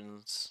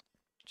options.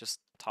 Just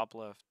top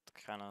left,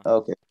 kind of.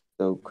 Okay,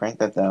 so crank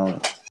that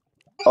down.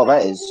 Oh,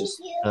 that is just.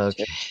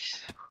 Okay.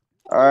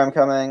 Alright, I'm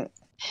coming.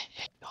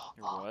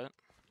 Your what?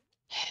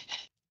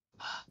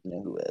 You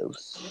know who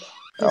else?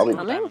 Who's I'll be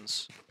coming?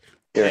 Diamonds.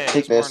 here. Hey, Take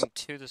it's more this. than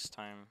 2 this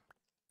time.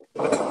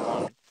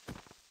 1.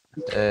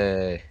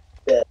 Hey.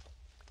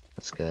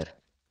 That's good.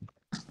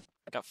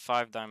 Got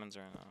 5 diamonds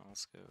right now.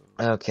 Let's go.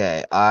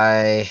 Okay,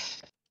 I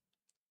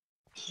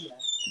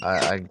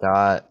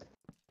got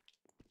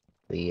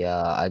the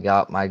I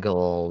got my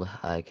gold.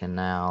 I can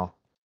now,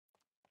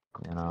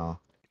 you know.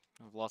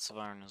 I have lots of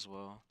iron as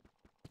well.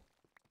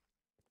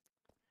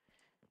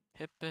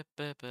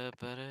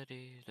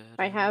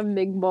 I have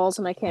big balls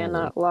and I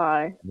cannot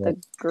lie. Yep.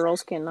 The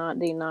girls cannot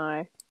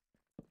deny.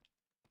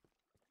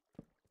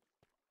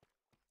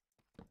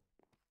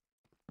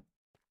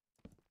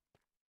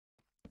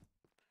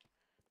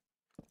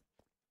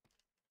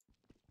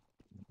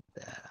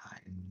 That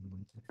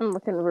I'm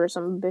looking for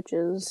some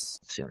bitches.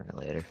 sooner or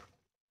later.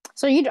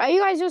 So are you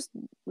guys just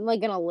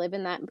like gonna live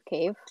in that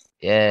cave?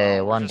 Yay,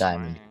 We're one just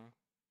diamond. mining.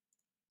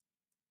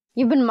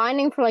 You've been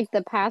mining for like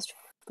the past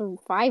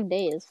 5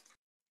 days.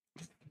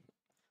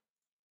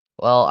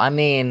 Well, I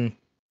mean,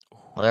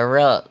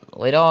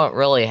 we don't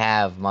really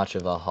have much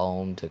of a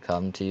home to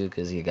come to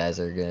because you guys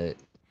are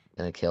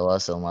gonna kill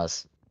us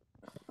unless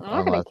I'm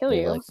not gonna kill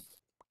they you. like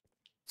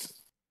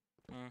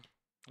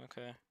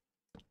Okay.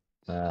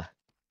 uh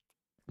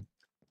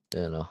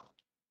you know.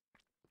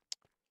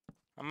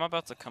 I'm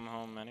about to come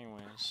home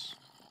anyways.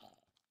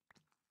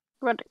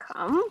 About to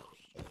come?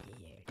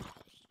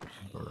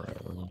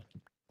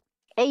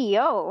 Hey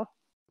yo.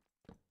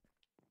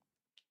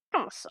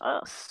 I'm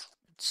sus.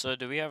 So,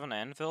 do we have an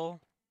anvil?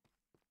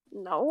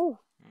 No.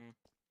 Mm.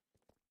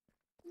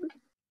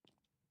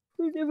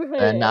 We never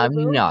had And an I'm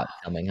anvil. not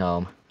coming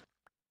home.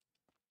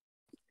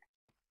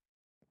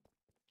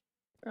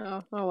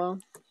 Oh well.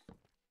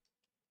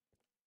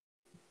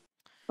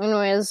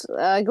 Anyways,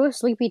 go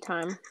sleepy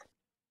time.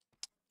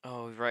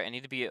 Oh, right. I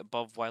need to be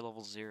above Y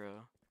level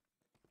 0.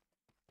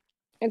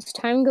 It's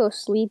time to go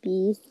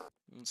sleepy.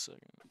 1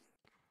 second.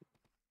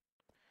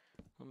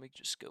 Let me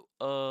just go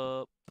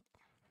up.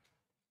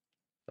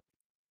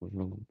 Okay,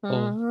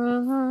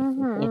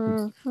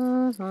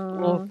 fine.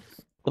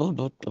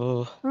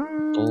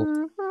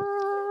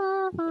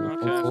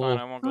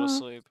 I won't go to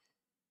sleep.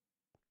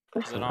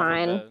 Because I don't have a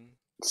Fine. bed.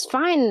 It's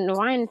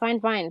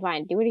fine.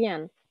 Fine. Do it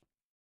again.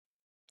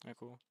 Okay,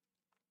 cool.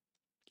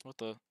 What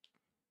the?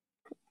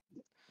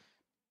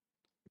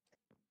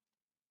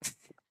 That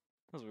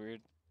was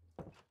weird.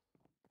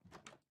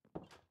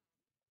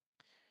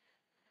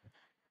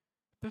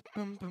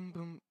 Boom, boom,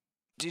 boom.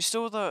 Do you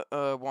still want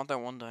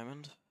that 1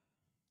 diamond?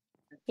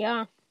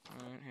 Yeah,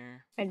 Right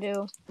here. I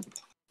do.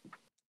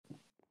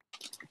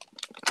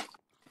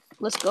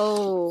 Let's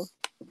go.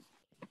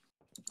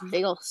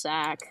 Big ol'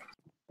 sack.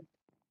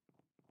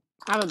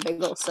 I have a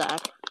big ol' sack.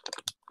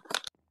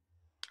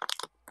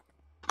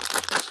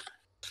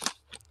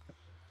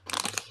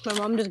 My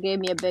mom just gave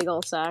me a big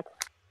ol' sack.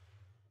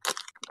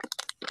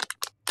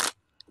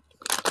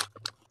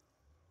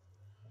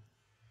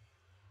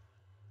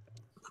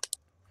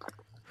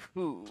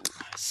 Ooh,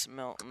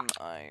 smelting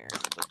iron.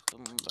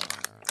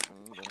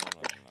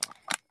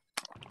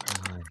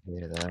 I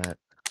hear that.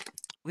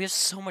 We have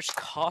so much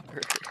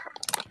copper.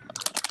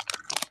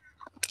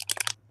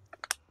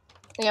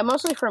 Yeah,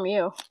 mostly from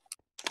you.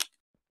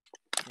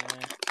 Yeah.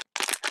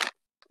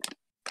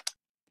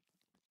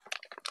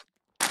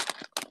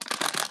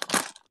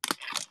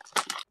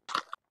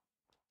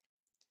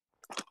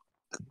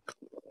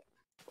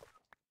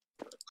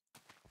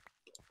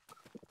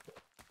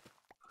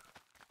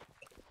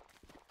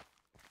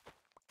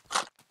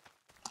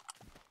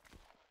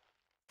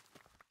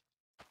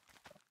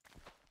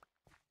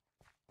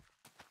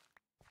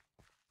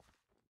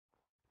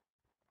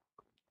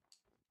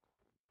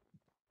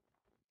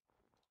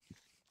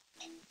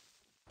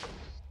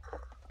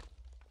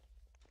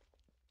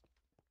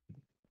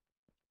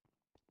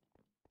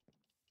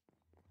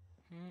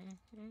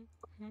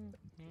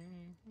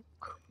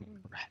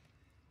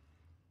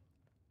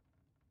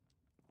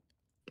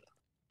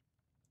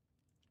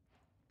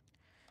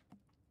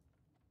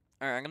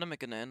 Alright, I'm gonna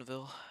make an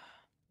anvil.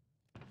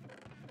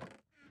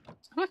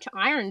 How much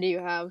iron do you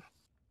have?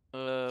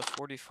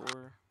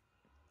 44.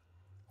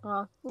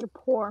 You're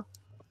poor.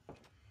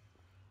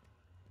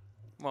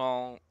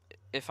 Well,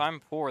 if I'm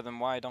poor, then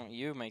why don't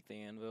you make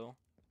the anvil?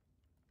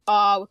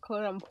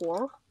 Because I'm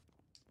poor.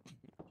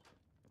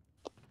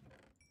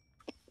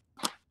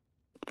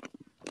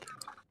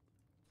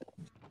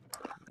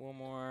 One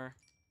more.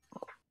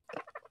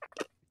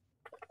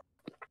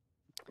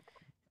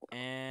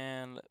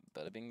 And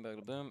bada bing,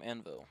 bada boom,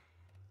 anvil.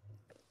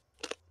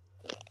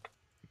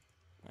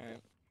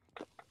 Alright.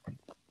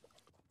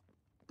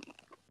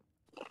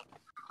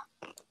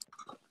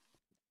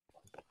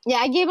 Yeah,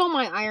 I gave all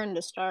my iron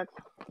to Stark.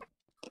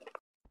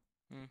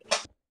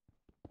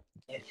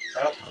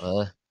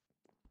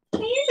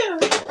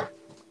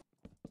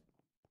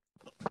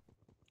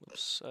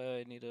 Oops,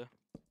 I need to.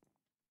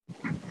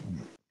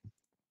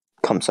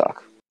 Come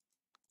suck.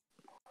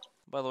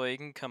 By the way, you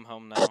can come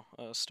home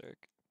now,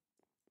 Stark.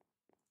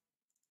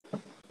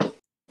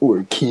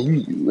 Or can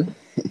you?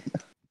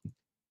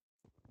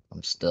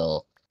 I'm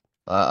still.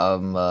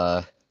 I'm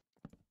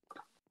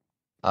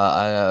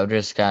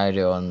just kind of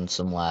doing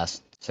some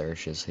last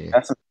searches here.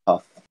 That's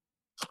tough.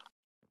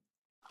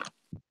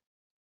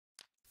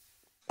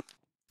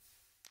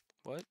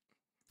 What?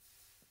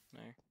 No.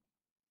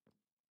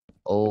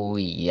 Oh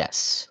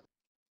yes,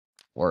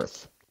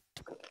 worth.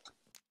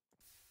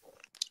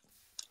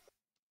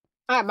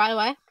 Alright, by the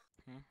way,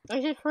 Hmm?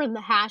 I just heard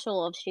the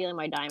hassle of stealing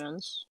my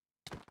diamonds.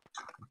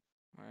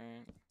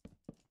 Alright.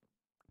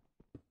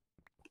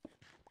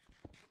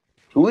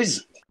 Who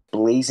is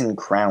Blazing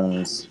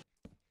Crowns?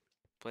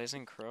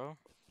 Blazing Crow?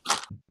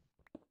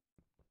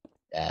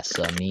 That's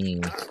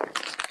me.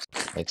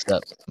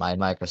 Except my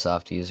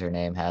Microsoft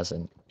username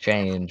hasn't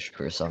changed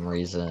for some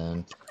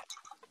reason.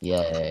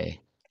 Yay.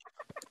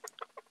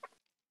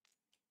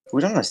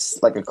 Who's on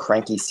like a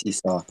cranky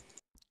seesaw?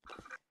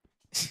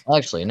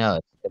 Actually, no,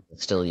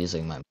 it's still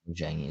using my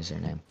Mojang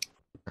username.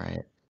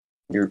 Right.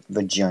 Your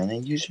vagina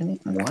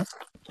username? What?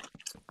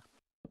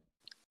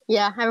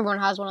 Yeah, everyone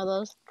has one of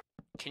those.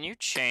 Can you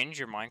change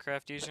your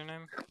Minecraft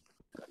username?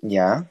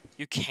 Yeah.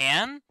 You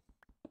can?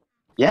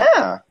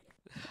 Yeah.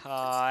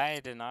 I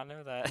did not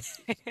know that.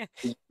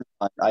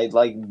 I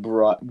like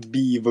brought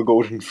B the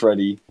Golden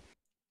Freddy.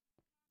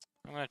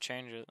 I'm gonna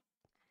change it.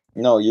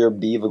 No, you're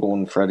B the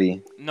Golden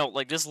Freddy. No,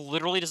 like this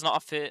literally does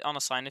not fit on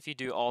a sign if you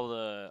do all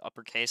the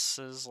upper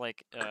cases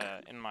like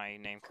in my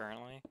name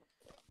currently.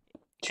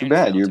 Too Change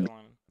bad, the you're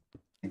underline.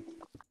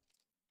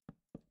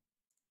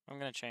 I'm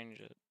gonna change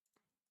it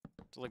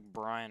to like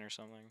Brian or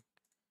something.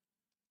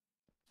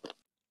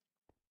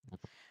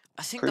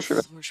 I think pretty the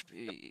sure floor should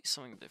be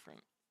something different.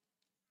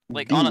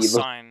 Like B on a the-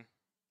 sign.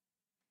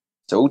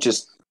 So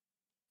just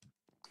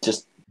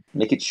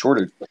make it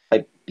shorter.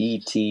 Type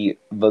BT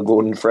the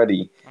Golden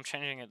Freddy. I'm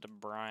changing it to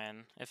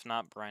Brian, if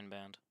not Brian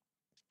Band.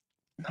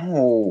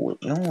 No,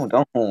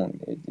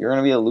 don't. You're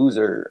gonna be a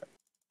loser.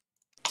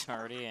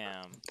 Already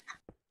am.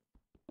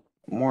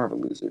 More of a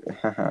loser.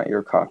 Haha,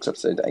 your cock's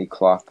upside down. Your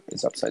clock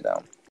is upside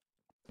down.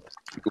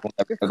 You will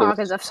never Your know the- cock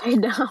is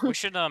upside down. We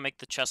should make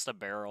the chest a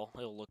barrel.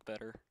 It'll look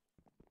better.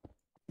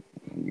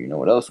 You know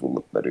what else will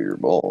look better? Your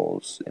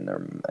balls in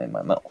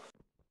my mouth.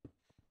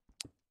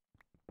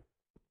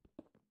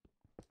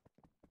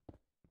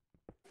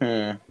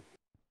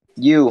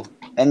 You,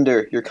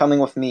 Ender, you're coming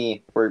with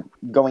me. We're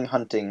going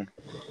hunting.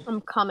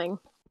 I'm coming.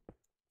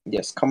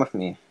 Yes, come with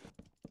me.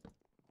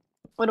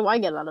 What do I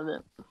get out of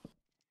it?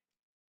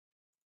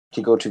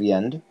 To go to the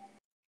end.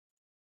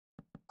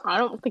 I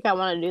don't think I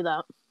want to do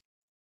that.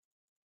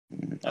 I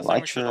I think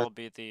like we should her. all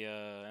beat the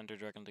Ender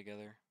Dragon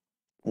together.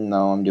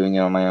 No, I'm doing it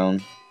on my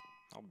own.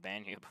 I'll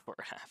ban you before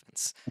it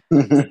happens.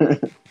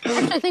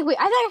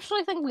 I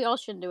actually think we all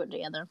should do it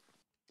together.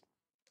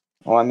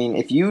 Well, I mean,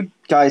 if you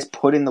guys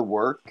put in the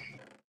work,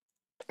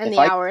 And If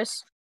the I-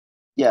 hours.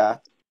 yeah,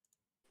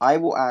 I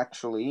will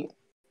actually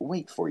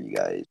wait for you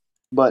guys.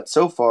 But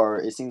so far,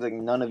 it seems like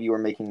none of you are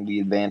making the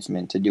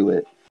advancement to do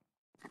it.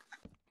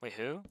 Wait,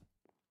 who?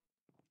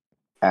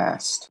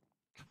 Asked.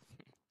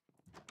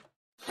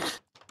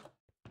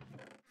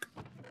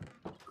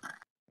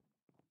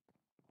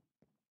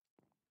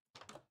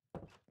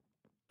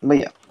 But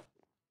yeah,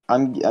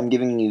 I'm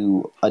giving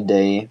you a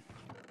day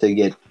to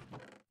get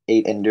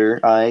 8 Ender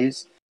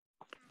eyes.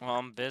 Well,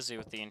 I'm busy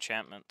with the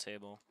enchantment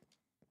table.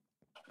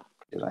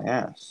 Did I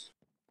ask?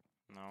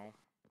 No.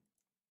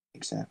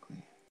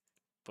 Exactly.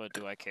 But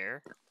do I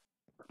care?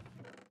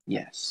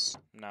 Yes.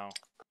 No,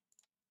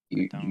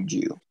 You Don't.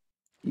 Jew.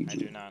 You I Jew.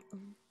 do not.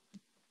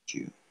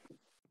 Jew.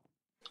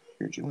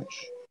 You're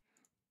Jewish.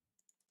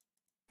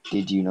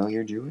 Did you know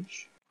you're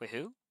Jewish? Wait,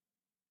 who?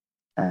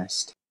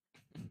 Asked.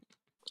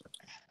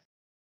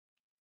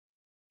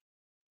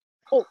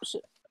 Oh,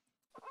 shit.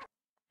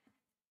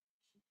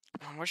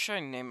 What should I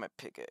name my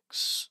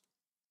pickaxe?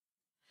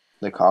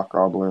 The cock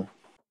gobbler.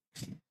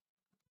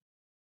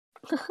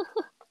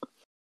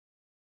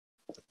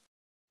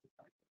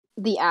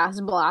 The Ass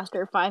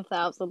Blaster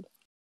 5000.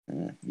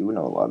 You would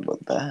know a lot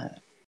about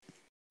that.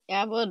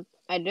 Yeah, I would.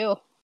 I do.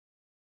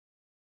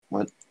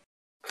 What?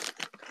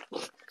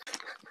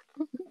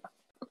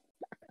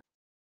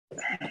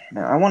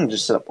 Man, I want to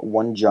just set up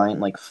one giant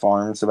like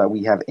farm so that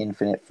we have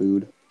infinite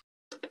food.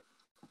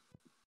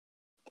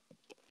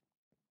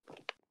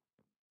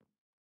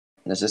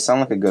 Does this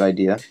sound like a good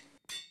idea?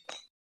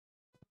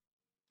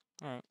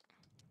 Alright.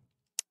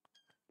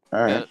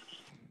 Alright.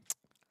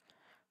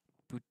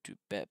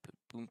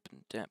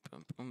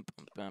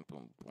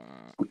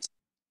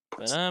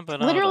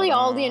 Literally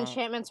all the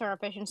enchantments are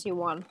efficiency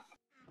 1.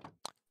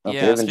 Okay,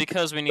 Yeah, it's then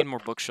because we need more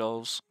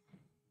bookshelves.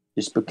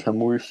 just become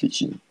more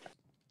efficient.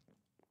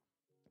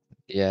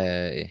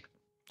 Yay.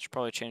 Should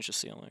probably change the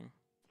ceiling.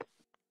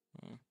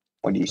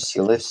 What do you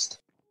seal list?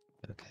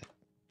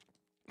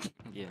 Okay.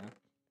 Yeah.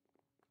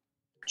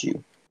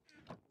 Jew.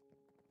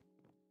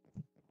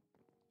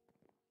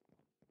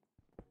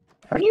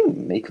 How do you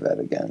make that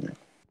again?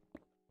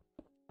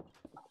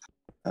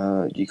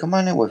 Do you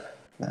combine it with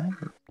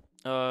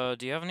that?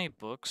 Do you have any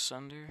books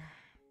under?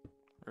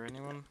 Or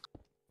anyone?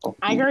 Oh,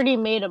 I already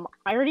made him.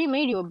 I already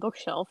made you a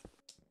bookshelf.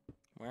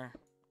 Where?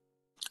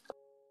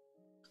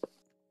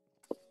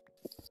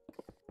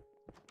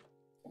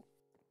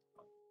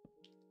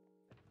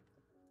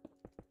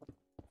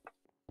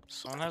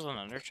 Someone has an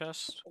under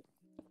chest?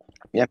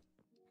 Yep.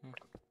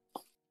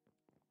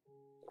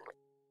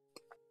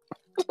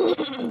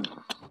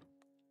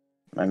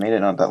 I made it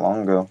not that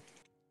long ago.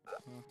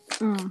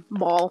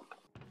 Ball.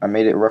 I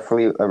made it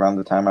roughly around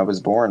the time I was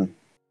born.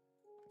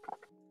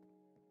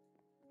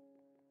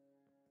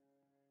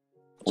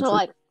 So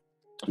like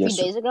a few Yes,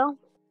 sir. days ago.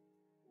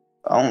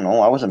 I don't know.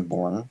 I wasn't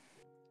born.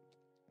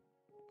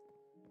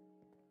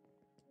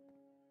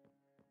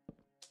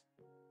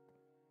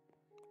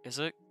 Is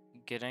it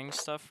getting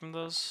stuff from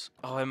those?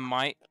 Oh, it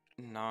might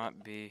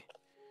not be.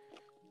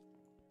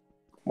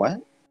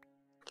 What?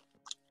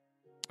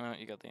 Oh,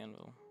 you got the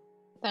anvil.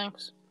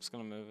 Thanks. Just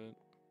gonna move it.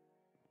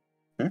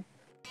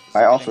 I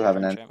Is it also getting have better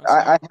an anvil. enchantments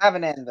I now? have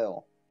an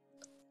anvil.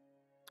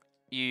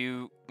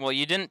 Well,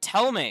 you didn't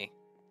tell me!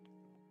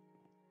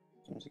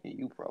 Seems like a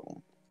you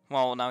problem.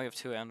 Well, now we have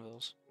 2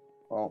 anvils.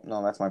 Well,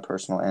 no, that's my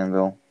personal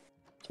anvil.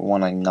 The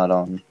one I nut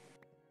on.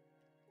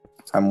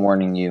 I'm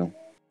warning you.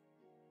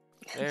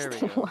 There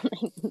we go.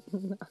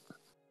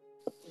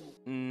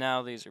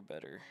 Now these are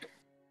better.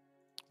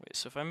 Wait,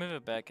 so if I move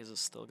it back, is it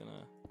still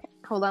gonna...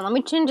 Hold on, let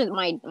me change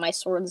my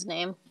sword's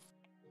name.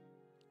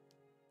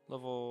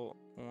 Level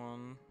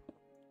 1...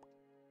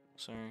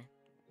 Sorry.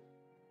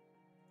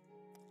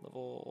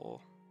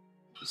 Level...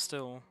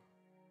 Still...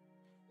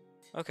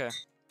 Okay.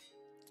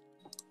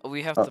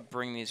 We have to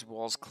bring these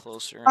walls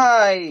closer and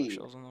Hi! put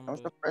bookshelves on them, That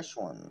was the but... fresh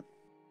one.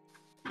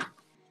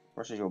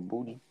 Fresh is your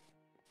booty.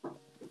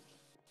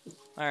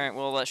 Alright,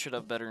 well that should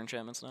have better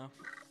enchantments now.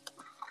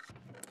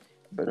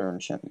 Better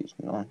enchant these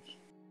nuns.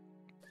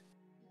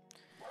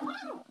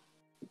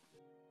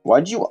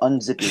 Why'd you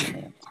unzip your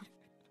pants?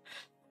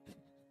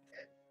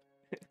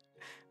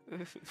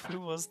 Who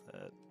was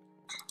that?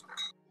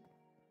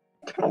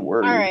 Kind of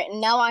worried. Alright,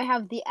 now I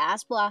have the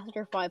Ass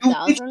Blaster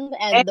 5000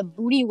 and the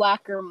Booty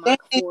Whacker Mark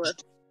IV.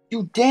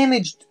 You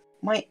damaged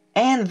my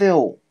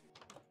anvil.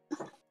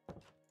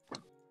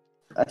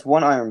 That's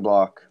 1 iron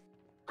block.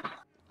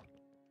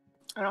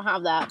 I don't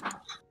have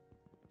that.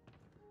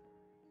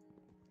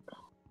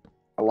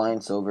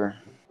 Alliance over.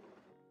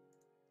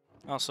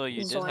 Also,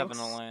 you did have an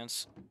Zoinks.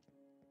 alliance.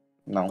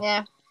 No.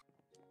 Yeah.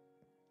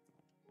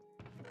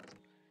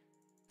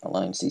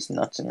 Alliance these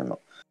nuts in your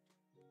mouth.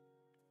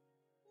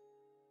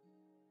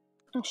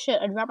 Oh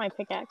shit, I dropped my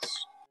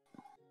pickaxe.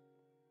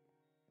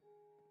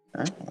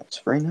 Alright, it's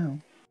free now.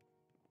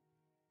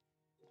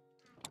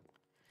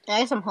 I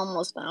guess I'm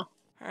homeless now.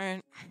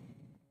 Alright.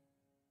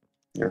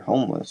 You're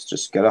homeless.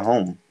 Just get a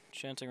home.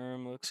 Enchanting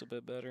room looks a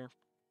bit better.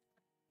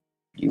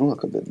 You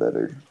look a bit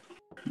better,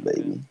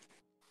 baby.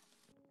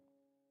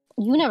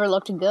 You never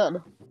looked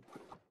good.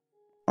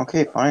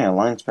 Okay, fine.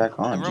 Alliance back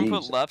on.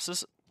 Everyone put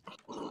Jeez.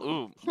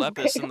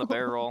 Lepis in the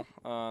barrel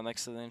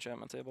next to the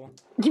enchantment table.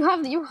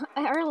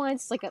 Our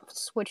alliance is like a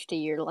switch to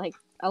your like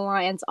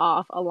alliance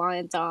off,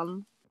 alliance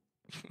on.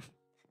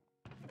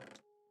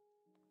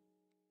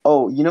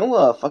 Oh, you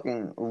know,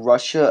 fucking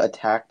Russia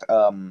attacked,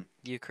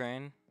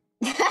 Ukraine.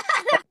 That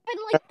happened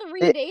like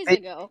 3 days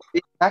ago.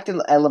 They attacked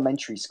an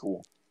elementary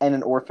school and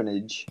an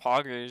orphanage,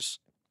 Poggers.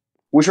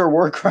 which are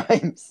war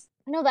crimes.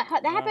 No, that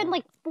happened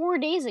like 4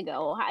 days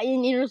ago.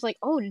 And it was like,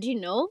 oh, did you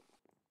know?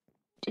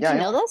 Did you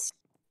know this?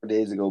 4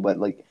 days ago, but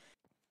like,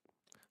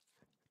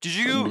 Did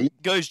you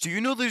guys? Do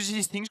you know there's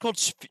these things called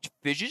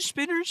fidget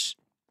spinners?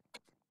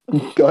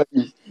 guys,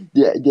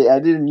 yeah, they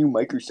added a new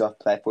Microsoft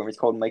platform. It's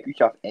called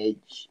Microsoft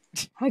Edge.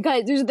 Oh my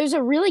god, there's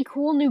a really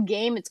cool new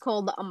game. It's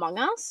called Among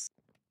Us.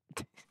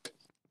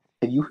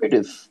 Have you heard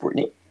of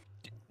Fortnite?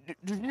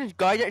 There's this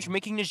guy that's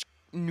making this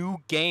new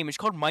game. It's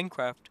called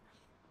Minecraft.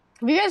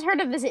 Have you guys heard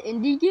of this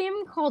indie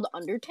game called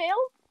Undertale?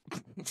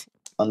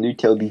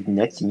 Undertale these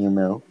nuts in your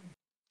mouth.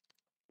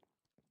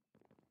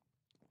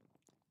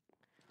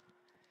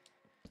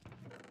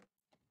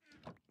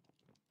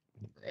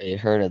 You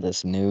heard of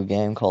this new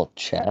game called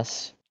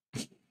chess?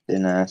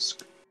 Didn't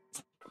ask.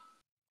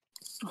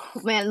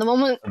 Man, the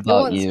moment About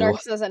no one you.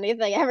 Stark says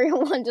anything,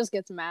 everyone just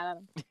gets mad at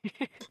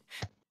him.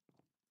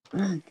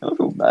 I don't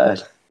feel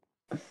bad.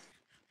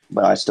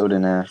 But I still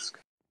didn't ask.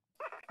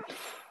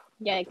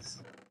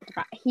 Yikes.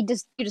 You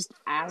just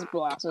ass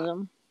blasted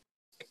him.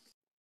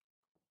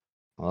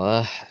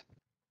 What?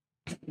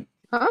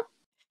 Huh?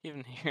 You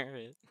didn't hear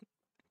it.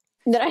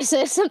 Did I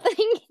say something?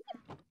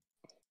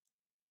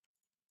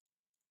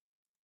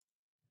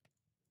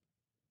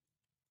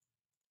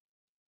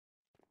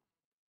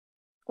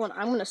 Well,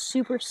 I'm gonna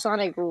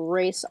supersonic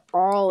race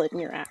all in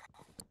your ass.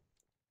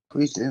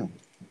 Please do.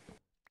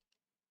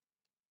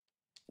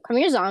 Come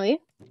here, zombie.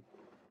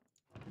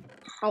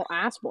 I'll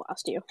ass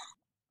blast you.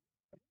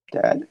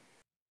 Dad?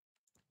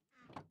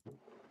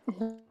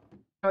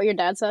 What your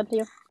dad said to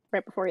you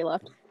right before he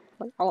left?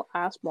 Like, I'll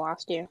ass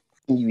blast you.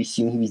 You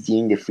assume he was there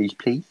in the first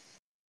place?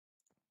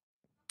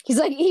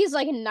 He's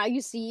like, now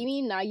you see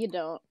me, now you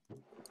don't.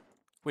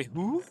 Wait,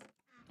 who?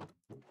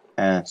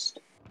 Asked.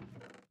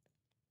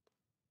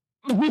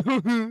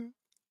 I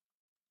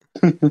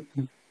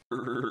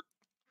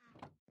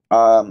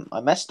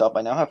messed up.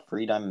 I now have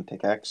 3 diamond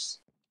pickaxe.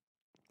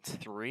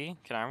 3?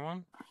 Can I have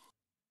one?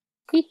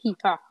 Hee hee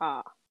ha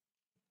ha.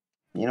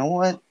 You know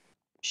what?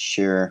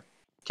 Sure.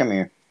 Come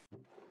here.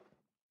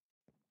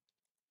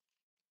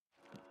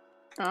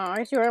 Oh,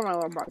 I see where my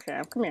little box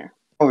champ. Come here.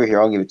 Over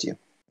here. I'll give it to you.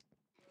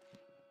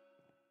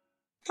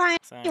 Fine.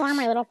 Thanks. You are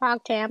my little fog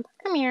champ.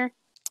 Come here.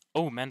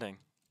 Oh, mending.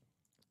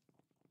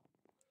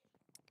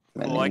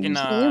 And Cool, I then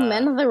can, Can you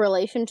mend the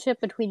relationship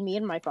between me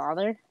and my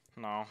father?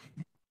 No.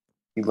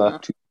 you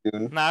left too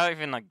soon. Not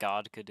even a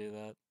god could do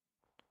that.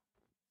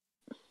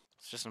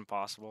 It's just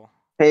impossible.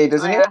 Hey,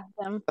 does I anyone asked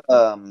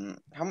them.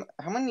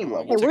 how many Oh,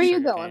 levels? Hey, took where are you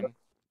sugarcane. going?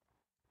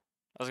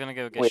 I was gonna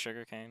go get Wait.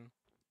 sugarcane.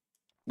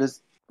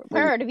 Does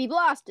Prepare to be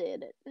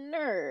blasted,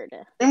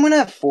 nerd. anyone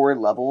have 4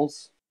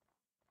 levels?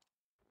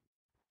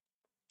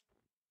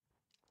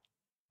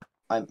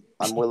 I'm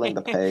willing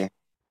to pay.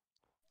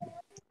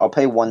 I'll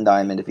pay 1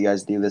 diamond if you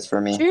guys do this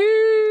for me.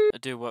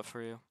 Do what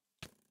for you?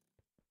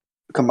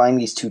 Combine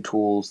these 2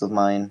 tools of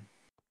mine.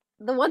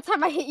 The one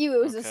time I hit you,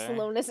 it was a Okay.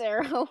 slowness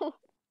arrow.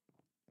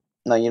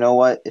 No, you know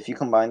what? If you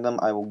combine them,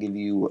 I will give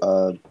you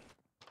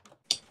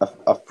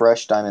a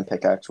fresh diamond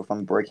pickaxe with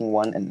unbreaking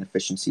 1 and an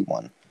efficiency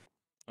 1.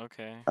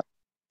 Okay.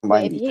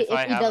 Combine Wait, these. If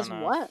I if he have does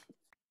enough. what?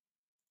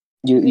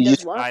 You If he does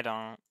just what? I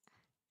don't.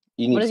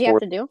 you What need does he 4.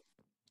 have to do?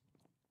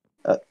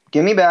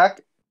 Give me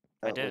back.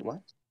 I Wait, did. what?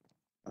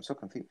 I'm so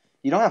confused.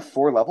 You don't have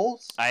 4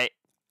 levels?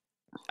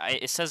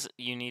 It says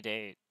you need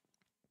 8.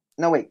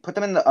 No, wait. Put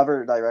them in the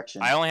other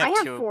direction. I only have, I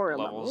have 2 4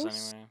 levels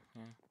levels. anyway.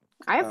 Yeah.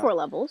 I have 4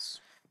 levels.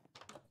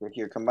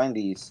 Here, combine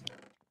these.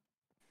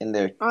 In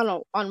there.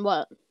 On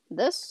what?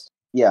 This?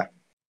 Yeah.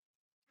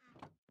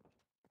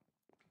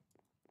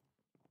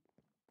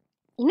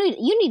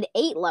 You need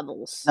 8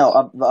 levels.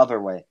 No, the other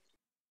way.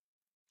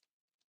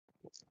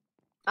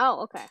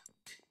 Oh, okay.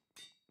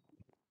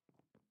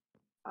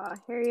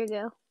 Here you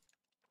go.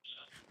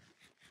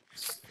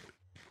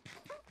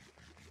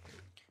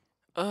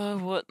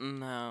 What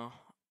now?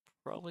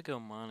 Probably go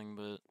mining,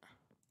 but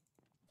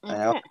I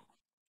know. Okay.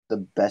 The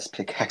best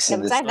pickaxe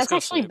in this. Let's That's go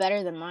actually sleep.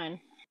 better than mine.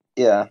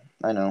 Yeah,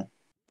 I know.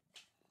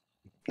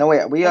 No,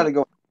 wait. We gotta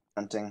go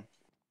hunting.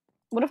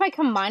 What if I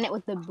combine it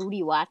with the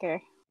booty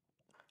whacker?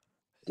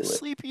 Do it.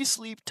 Sleepy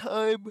sleep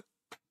time.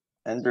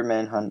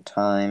 Enderman hunt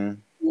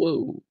time.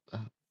 Whoa.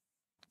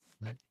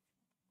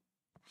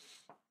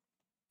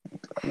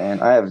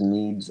 Man, I have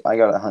needs. I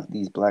gotta hunt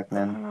these black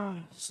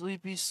men.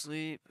 Sleepy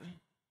sleep.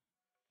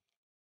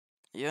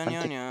 Yun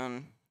Hunting.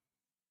 yun.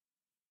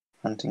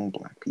 Hunting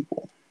black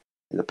people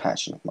is a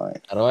passion of mine.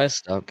 How do I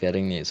stop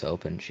getting these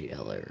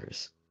OpenGL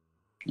errors?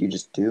 You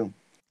just do.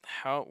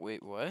 How?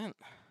 Wait, what?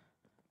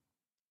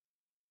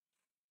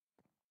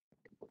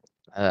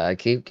 I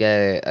keep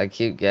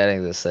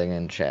getting this thing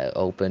in chat.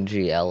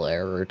 OpenGL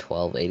error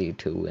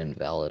 1282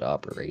 invalid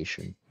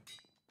operation.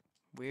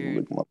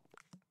 Weird.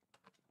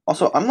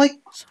 Also, I'm like,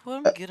 So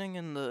what I'm getting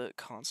in the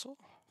console?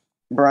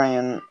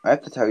 Brian, I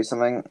have to tell you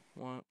something.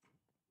 What?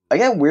 I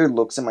get weird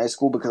looks in my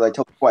school because I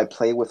tell people I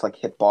play with like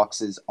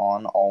hitboxes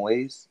on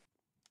always.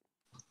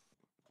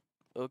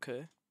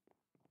 Okay.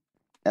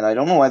 And I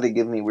don't know why they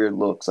give me weird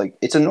looks. Like,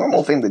 it's a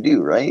normal thing to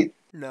do, right?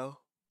 No.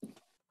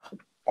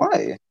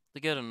 Why? They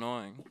get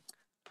annoying.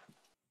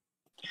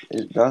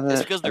 It doesn't.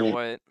 It's because they're I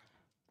mean,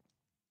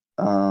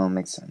 white.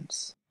 makes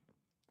sense.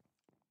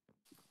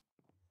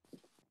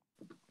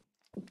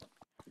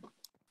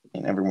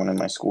 And everyone in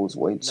my school is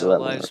white, so No that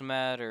lives wouldn't.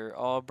 matter.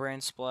 All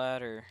brain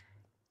splatter.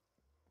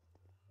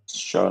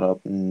 Shut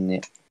up,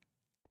 Nick.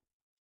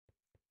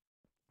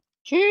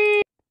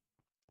 Gee.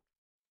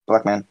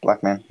 Black man,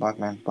 black man, black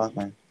man, black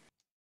man.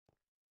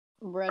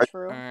 Brush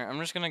through. Alright, I'm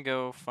just gonna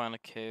go find a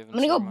cave. I'm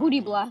gonna go booty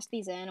blast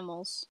these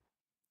animals.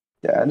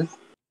 Dad?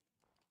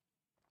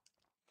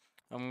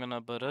 I'm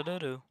gonna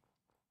ba-da-da-do.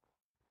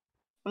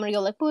 I'm gonna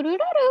go like boo doo doo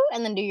doo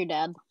and then do your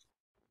dad.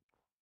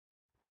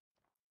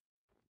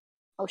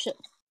 Oh shit.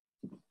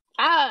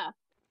 Ah!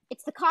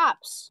 It's the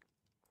cops.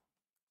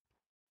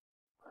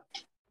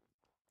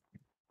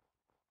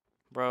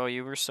 Bro,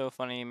 you were so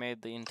funny. You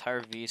made the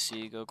entire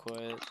VC go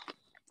quiet.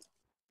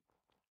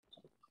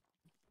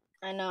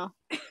 I know.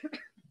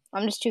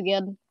 I'm just too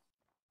good.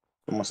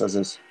 Almost says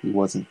this. He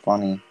wasn't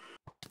funny.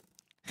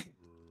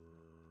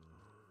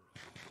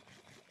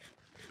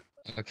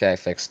 Okay, I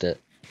fixed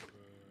it.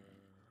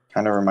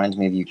 Kind of reminds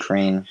me of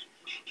Ukraine.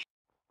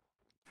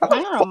 How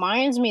Kind the of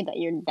reminds me that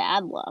your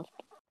dad left.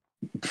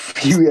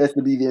 fuck you has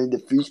to be there in the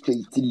first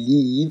place to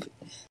leave?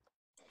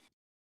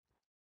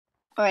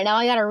 Alright, now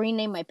I gotta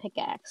rename my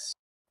pickaxe.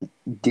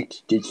 Dick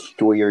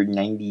Destroyer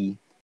 90.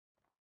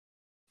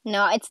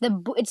 No, it's the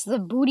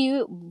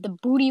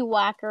booty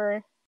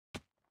whacker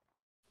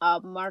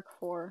Mark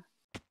IV.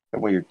 That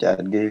what your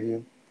dad gave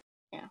you?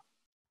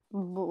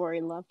 Where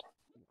he left.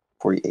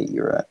 48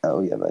 you're at.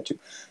 Oh yeah, that you.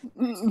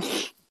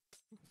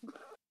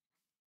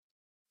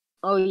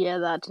 Oh yeah,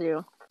 that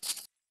too.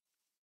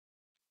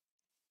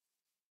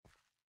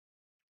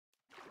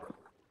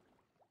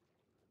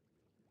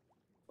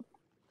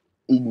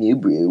 No,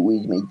 bro,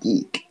 where's my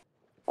dick?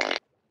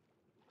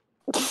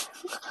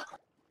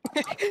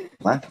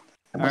 Laugh.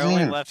 It I wasn't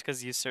only even, left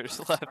because you started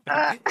laughing.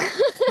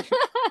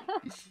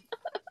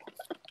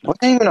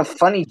 wasn't even a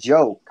funny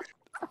joke.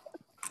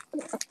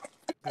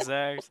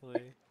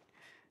 Exactly.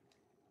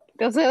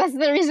 That's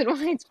the reason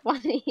why it's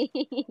funny.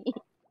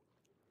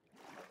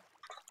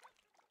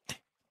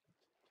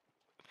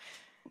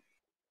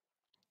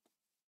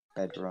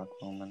 Bedrock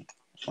moment.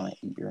 Just wanna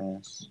eat your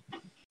ass.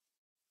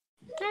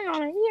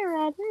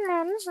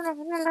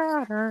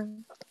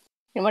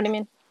 What do you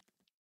mean?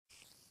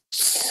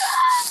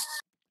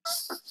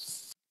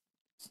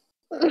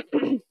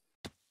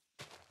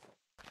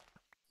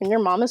 When your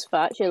mom is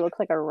fat, she looks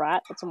like a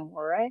rat. It's a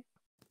moray.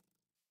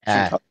 She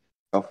Ah, talks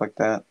stuff like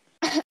that.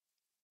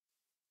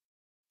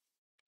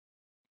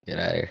 get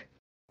out of here.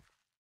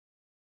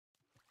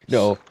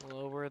 No,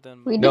 Slower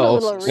than We do a No,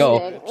 little no.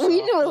 reading.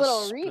 We do a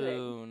little reading.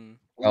 spoon.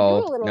 We do no, a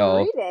little no,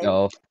 reading.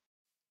 no.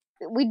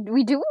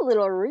 We do a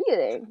little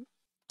reading.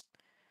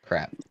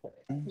 Crap. I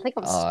think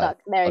I'm stuck.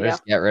 There I'll you go.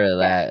 just get rid of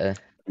Yeah.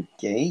 that.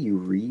 Gay, you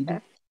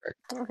read?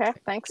 Okay,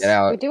 thanks. Get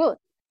out. We do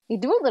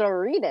a little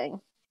reading.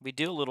 We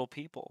do little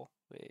people.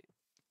 Wait.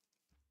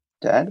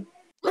 Dad?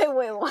 Wait,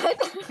 what?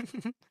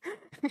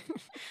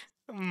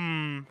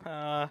 Hmm.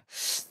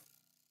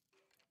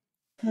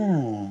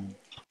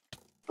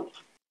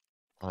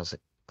 Was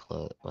it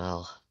close?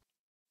 Well,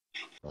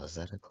 was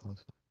that a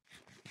close?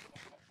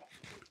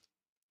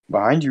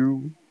 Behind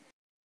you.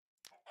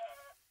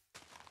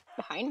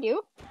 Behind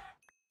you?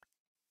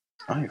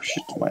 I have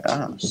shit to my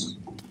ass.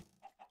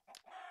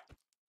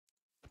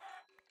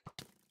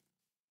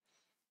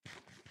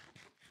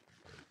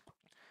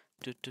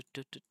 Dora.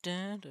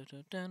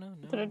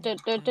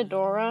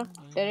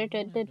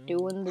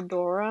 Doing the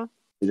Dora.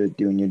 You're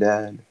doing your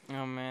dad.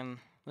 Oh man,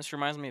 this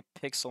reminds me of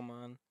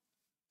Pixelmon.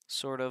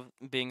 Sort of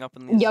being up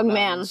in these Young man,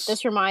 mountains.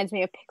 this reminds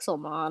me of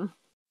Pixelmon.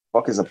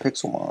 Fuck is a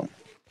Pixelmon?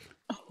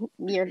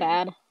 Your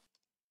dad.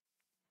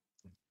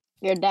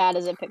 Your dad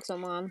is a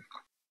Pixelmon.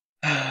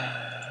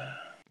 I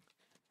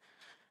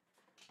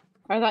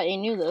thought you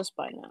knew this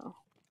by now.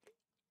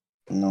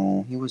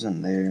 No, he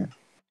wasn't there.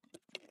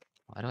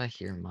 Why do I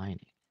hear mining?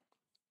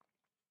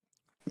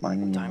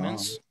 Mining your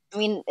Diamonds? I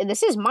mean,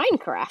 this is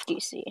Minecraft, you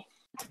see.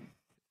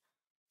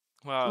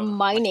 Wow.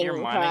 Mining You're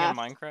mining in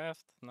craft. Minecraft?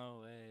 No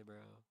way, bro.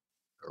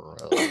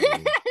 Gross.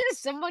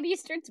 Somebody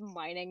starts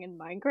mining in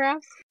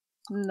Minecraft?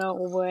 No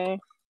way.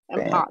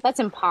 Bam. That's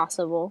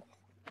impossible.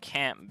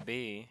 Can't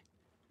be.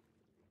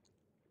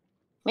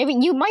 Maybe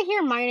you might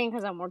hear mining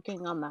because I'm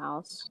working on the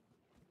house.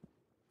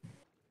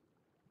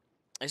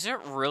 Is it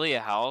really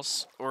a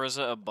house or is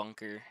it a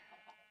bunker?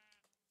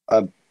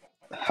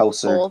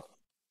 Houser. Both.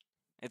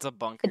 It's a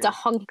bunker. It's a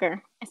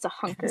hunker. It's a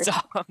hunker. It's a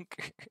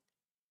hunker.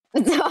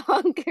 It's a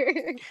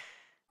hunker.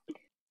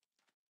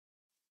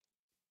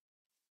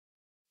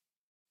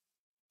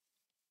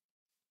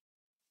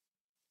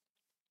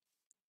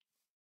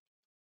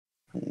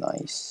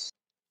 Nice.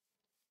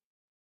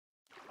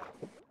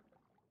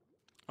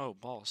 Oh,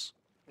 balls.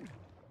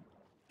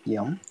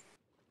 Yum.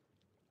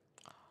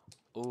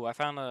 Ooh, I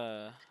found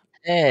a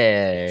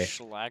Hey.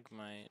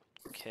 stalagmite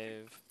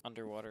cave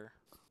underwater.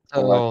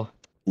 So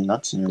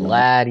Nuts in your mouth.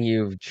 glad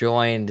you've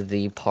joined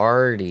the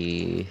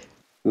party.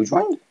 Who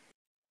joined?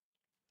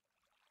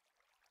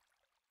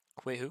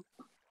 Wait, who?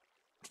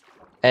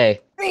 Hey.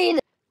 Read.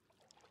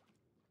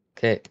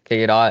 Okay,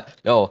 you know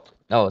what?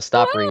 No,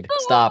 stop, Reed.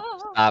 Stop,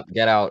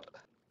 get out.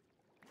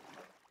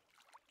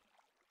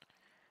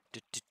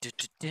 What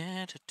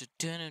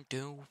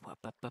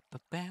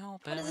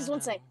does this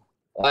one say?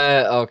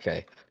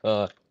 Okay.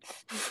 No,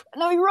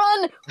 you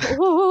run!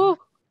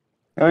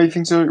 Oh, you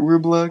think so? We're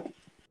black?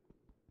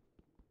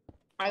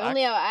 I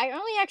only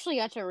actually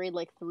got to read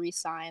like 3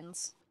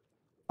 signs.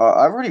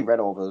 I've already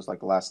read all those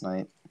like last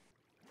night.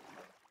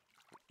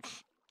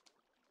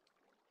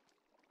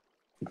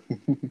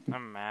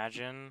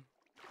 Imagine.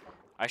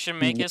 I should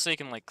make it so you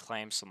can like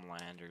claim some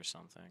land or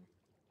something.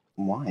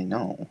 Why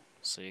no?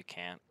 So you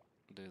can't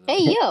do that.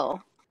 Hey,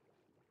 yo!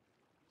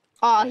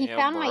 Oh, he Yo,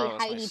 found bro, my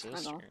that's Heidi sister.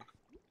 tunnel.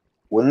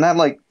 Wouldn't that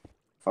like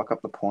fuck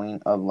up the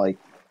point of like,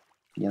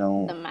 you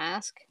know? The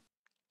mask.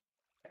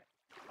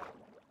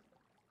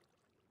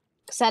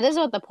 Because that is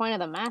what the point of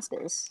the mask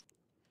is.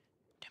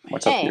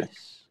 What's up Hey. here?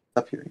 What's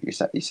up here? You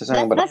said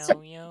something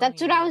about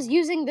That's what I was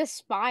using this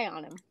spy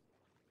on him.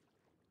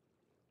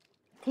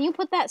 Can you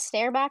put that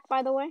stair back,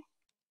 by the way?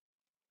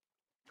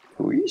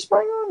 who are you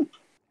spying on?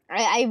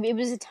 It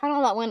was a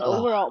tunnel that went Ugh.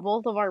 over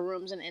both of our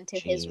rooms and into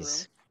his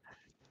Jeez.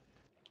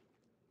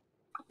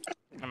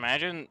 room.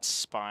 Imagine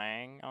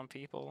spying on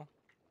people.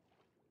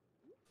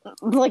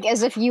 Like,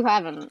 as if you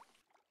haven't.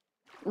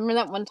 Remember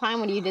that one time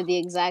when you did the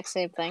exact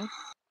same thing?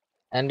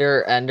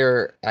 Ender, I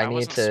need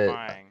wasn't to.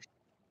 spying.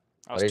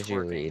 I What was did you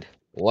twerking. read?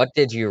 What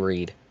did you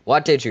read?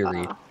 What did you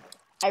read?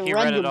 I He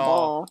read read your it all.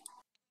 ball.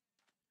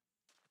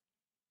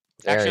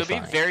 Very Actually, it'd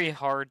fine. be very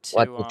hard to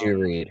What did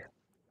you read?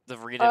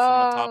 read it from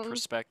the top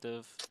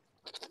perspective.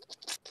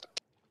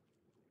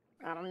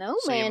 I don't know,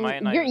 So you man.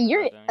 might not You're even know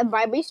you're that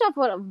anyway. based off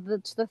what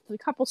the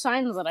couple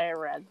signs that I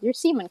read. You're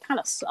seeming kind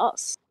of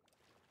sus.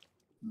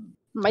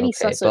 Mighty Okay,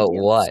 sus of but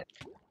you. what?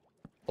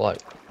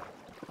 What?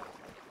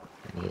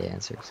 I need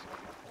answers.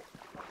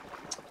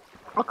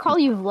 I'll call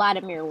you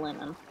Vladimir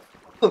Lenin.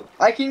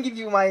 I can give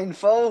you my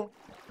info.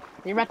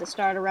 You're about to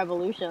start a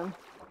revolution.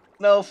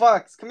 Snow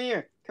Fox, come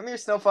here. Come here,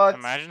 Snow Fox.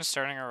 Imagine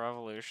starting a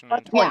revolution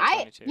What? in Yeah,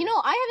 2022. you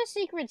know, I have a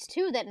secrets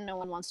too that no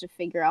one wants to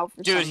figure out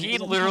for Dude, some he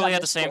reason. literally How had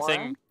the this same forum.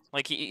 thing.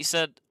 Like, he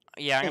said,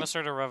 yeah, I'm gonna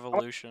start a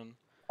revolution.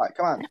 Alright,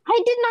 come on.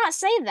 I did not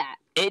say that.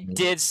 It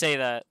did say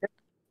that.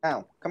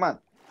 Now, come on.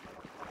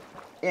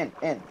 In.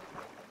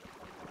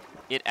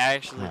 It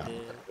actually Oh,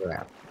 did.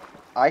 crap.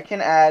 I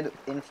can add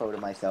info to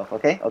myself,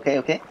 okay?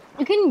 Okay.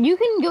 You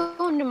can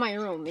go into my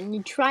room and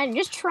you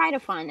just try to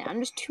find it. I'm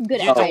just too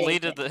good You at hiding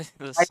deleted things.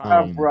 the I sign.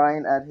 have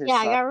Brian at his Yeah,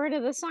 I side. got rid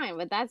of the sign,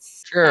 but that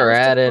Sure, was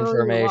to add throw you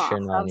information off.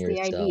 on That was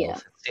the idea.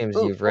 yourself. It seems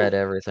Ooh, you've read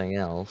everything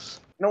else.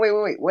 No,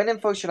 wait. What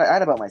info should I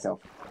add about myself?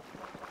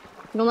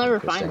 You'll never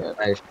find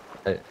Interesting.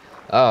 it.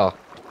 Oh,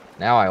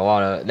 now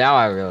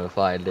I'm gonna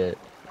find it.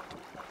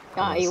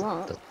 Ah, you Unless it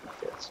won't. doesn't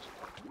exist.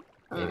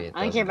 Maybe it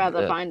I don't care doesn't about to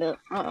exist. find it.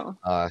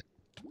 Uh,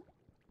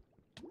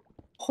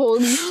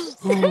 Holy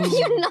have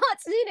you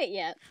not seen it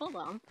yet? Hold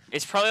on.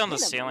 It's probably on the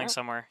Wait a ceiling minute.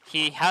 somewhere.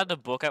 He had a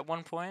book at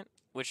one point,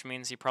 which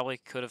means he probably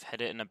could have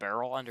hid it in a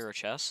barrel under a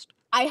chest.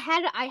 I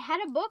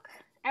had a book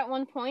at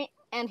one point,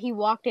 and he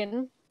walked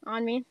in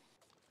on me.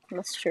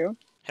 That's true.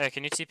 Hey,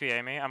 can you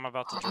TPA me? I'm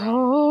about to drown.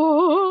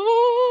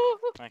 Oh,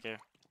 Thank you.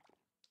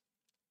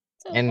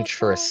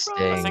 Interesting.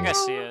 I think I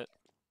see it.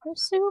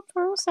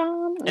 Super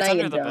song. It's No,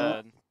 under you the don't,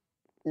 bed.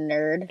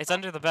 nerd. It's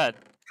under the bed.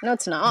 No,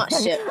 it's not.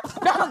 Shit.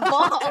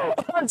 Ball.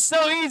 It's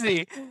so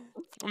easy.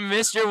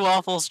 Mr.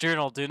 Waffles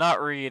Journal. Do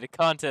not read.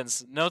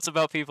 Contents. Notes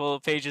about people.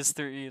 Pages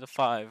 3 to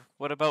 5.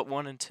 What about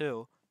 1 and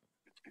 2?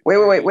 Wait.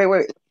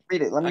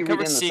 Read it. Let me read Uncovered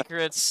in the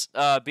secrets.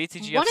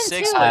 BTGF 1 and 2.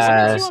 6. 1 and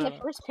 2 License on the seven.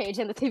 first page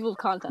and the table of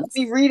contents.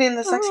 Let me read in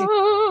the section.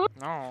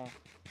 No.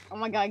 Oh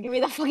my god, give me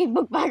that fucking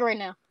book back right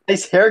now.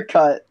 Nice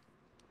haircut.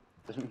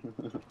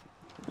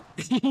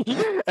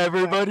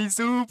 Everybody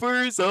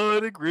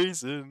supersonic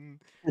racing.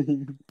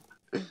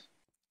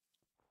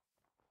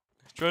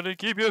 Trying to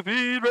keep your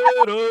feet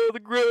right on the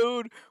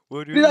ground.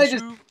 What Did I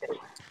just?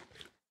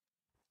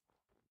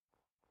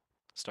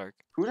 Stark.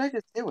 Who did I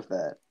just hit with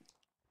that?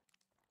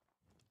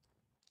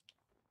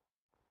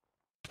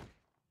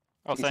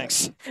 Oh, He's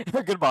thanks.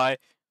 Goodbye.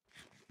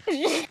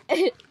 I'm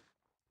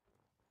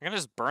gonna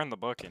just burn the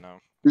book, you know.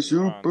 The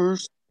Come on.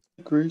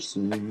 super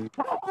racing.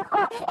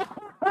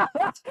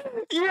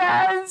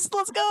 Yes!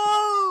 Let's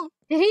go!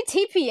 Did he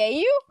TPA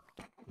you?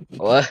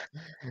 what?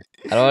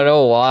 I don't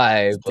know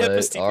why,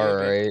 Tempest but TPO'd me.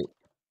 alright.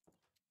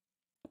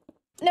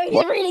 No, he's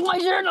What? reading my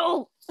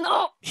journal.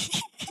 No.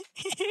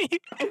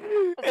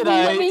 And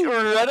Let I me-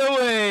 ran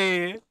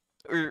away.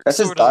 Or That's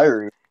his sort of.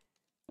 diary,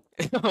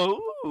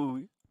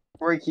 Oh.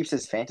 where he keeps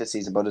his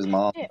fantasies about his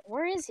mom. Shit,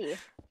 where is he?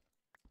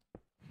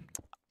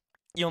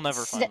 You'll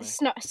never find me.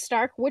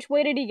 Stark, which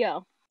way did he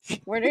go?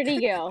 Where did he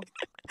go?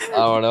 I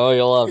don't know.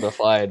 You'll have to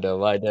find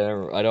him. I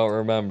don't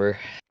remember.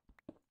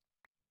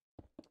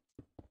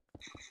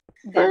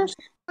 Damn,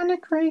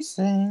 Sonic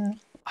racing.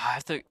 I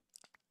have to.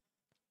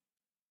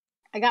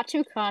 I got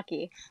too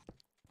cocky.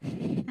 I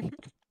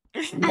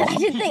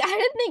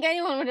didn't think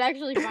anyone would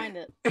actually find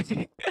it.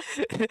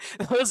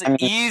 That was I mean-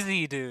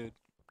 easy, dude.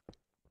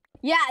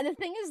 Yeah, the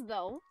thing is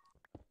though,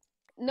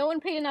 no one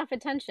paid enough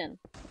attention.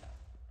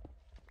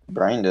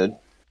 Brian did.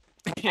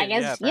 I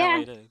guess, apparently yeah.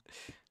 I did.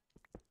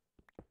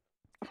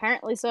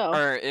 Apparently so.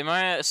 Alright, am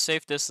I at a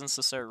safe distance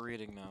to start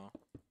reading now?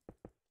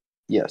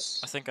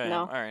 Yes. I think I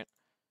No. am. Alright.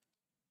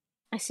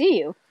 I see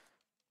you.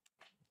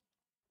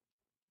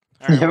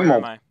 Alright, Yeah, where Mom.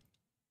 am I?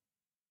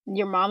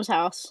 Your mom's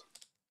house.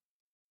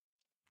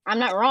 I'm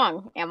not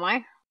wrong, am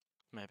I?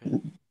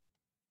 Maybe.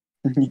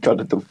 He got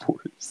a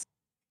divorce.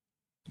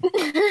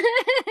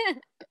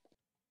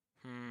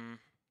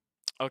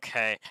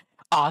 Okay.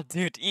 Aw,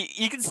 dude,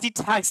 you can see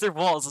tags their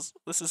walls.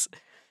 This is.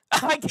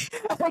 I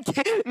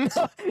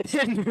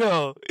can't.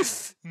 No.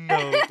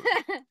 No.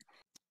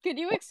 Could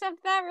you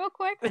accept that real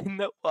quick?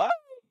 No. Why?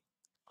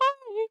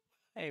 Why?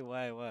 Hey,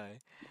 why? Why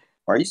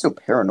are you so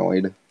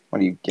paranoid?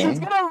 What are you, He's gang?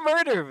 gonna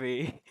murder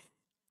me.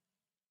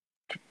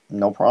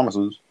 No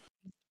promises.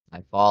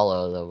 I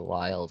follow the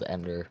wild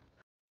ender.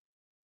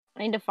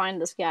 I need to find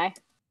this guy.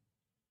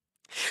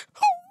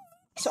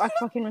 So I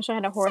fucking wish I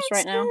had a horse So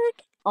right now.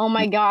 scared. Oh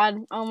my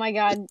god. Oh my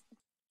god.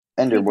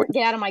 Ender, where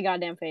Get out of my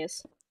goddamn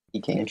face.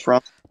 he came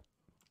from?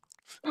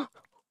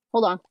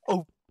 Hold on.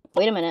 Oh.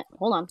 Wait a minute.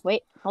 Hold on.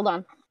 Wait. Hold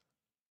on.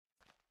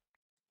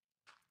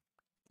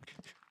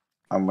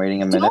 I'm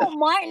waiting a minute. Don't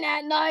mind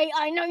that night.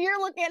 I know you're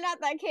looking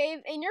at that cave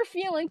and you're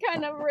feeling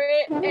kind of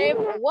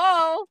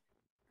whoa.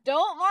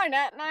 Don't mind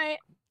that night.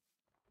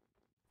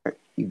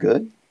 You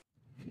good?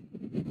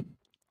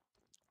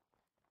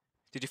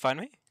 Did you find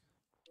me?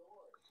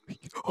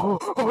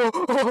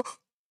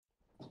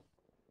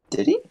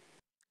 Did he?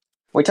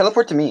 Wait,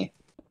 teleport to me.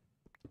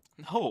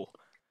 No.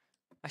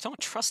 I don't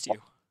trust you.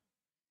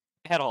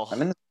 At all.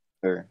 I'm in the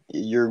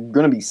You're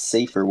gonna be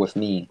safer with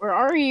me. Where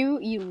are you,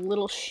 you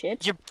little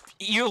shit?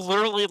 You're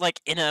literally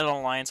like in an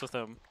alliance with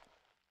him.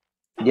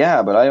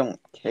 Yeah, but I don't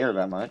care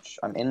that much.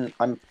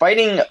 I'm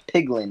fighting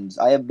piglins.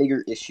 I have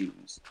bigger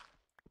issues.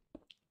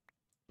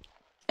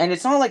 And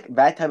it's not like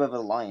that type of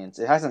alliance.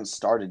 It hasn't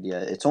started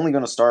yet. It's only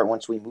gonna start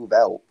once we move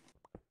out.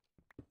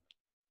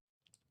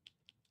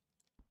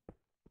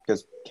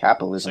 Because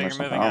capitalism So or you're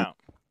something. moving out.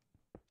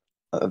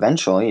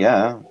 Eventually,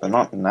 yeah, but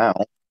not now.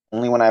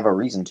 Only when I have a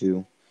reason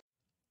to.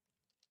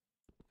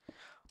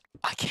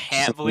 I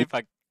can't believe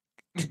I.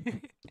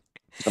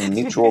 Some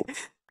mutual.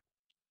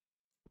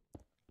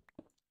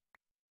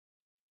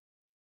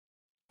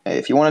 Hey,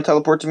 if you want to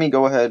teleport to me,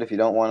 go ahead. If you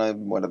don't want to,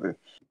 whatever.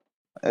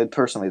 It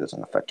personally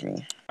doesn't affect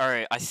me.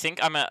 Alright, I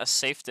think I'm at a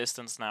safe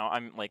distance now.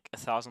 I'm like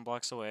 1,000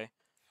 blocks away.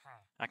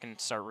 I can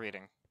start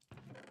reading.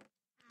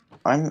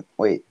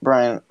 Wait,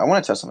 Brian, I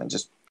want to test something.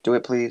 Just do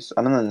it, please.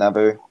 I'm in the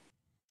Nether.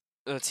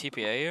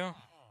 TPA you?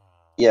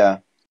 Yeah.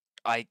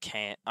 I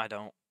can't. I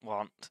don't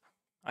want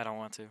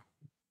to.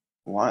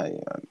 Why?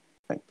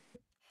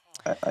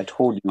 I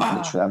told you.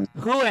 Literally,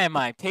 Who am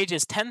I?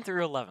 Pages 10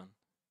 through 11.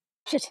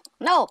 Shit.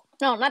 No,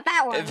 not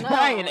that one. No.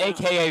 Brian,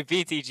 aka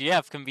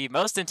BTGF, can be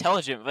most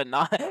intelligent, but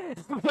not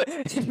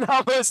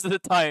not most of the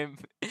time.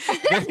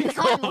 Very Not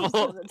most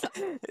gullible, of the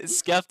time.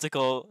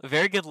 skeptical.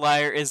 Very good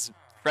liar. Is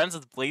friends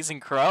with Blazing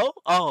Crow.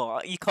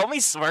 Oh, you call me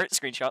smart?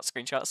 Screenshot.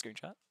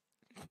 Screenshot.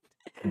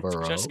 Bro.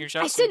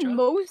 Screenshot. I said Screenshot.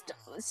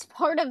 most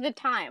part of the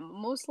time,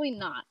 mostly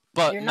not.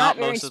 But You're not not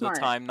very most of the smart.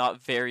 time. Not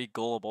very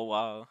gullible.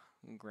 Wow,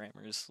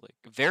 grammar's like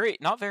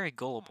not very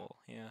gullible.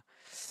 Yeah.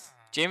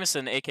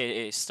 Jameson,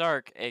 aka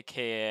Stark,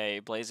 aka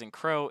Blazing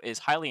Crow, is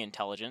highly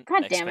intelligent.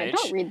 God Next damn it! page.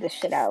 Don't read this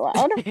shit out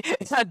loud.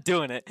 Not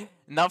doing it.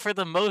 Not for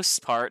the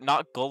most part.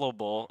 Not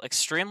gullible.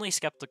 Extremely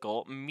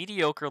skeptical.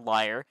 Mediocre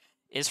liar.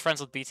 Is friends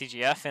with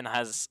BTGF and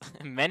has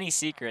many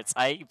secrets.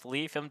 I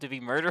believe him to be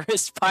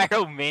murderous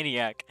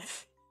pyromaniac.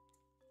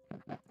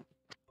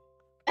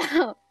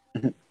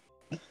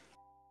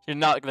 You're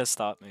not gonna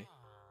stop me.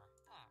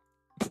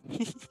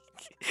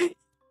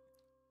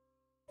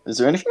 is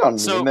there anything on me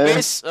So in there?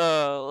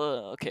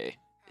 okay.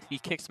 He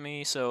kicked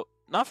me. So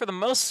not for the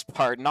most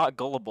part. Not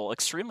gullible.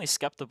 Extremely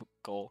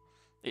skeptical.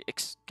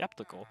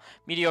 Skeptical.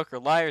 Mediocre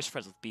liars,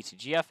 friends with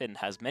BTGF, and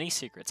has many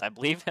secrets. I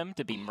believe him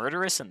to be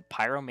murderous and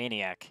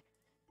pyromaniac.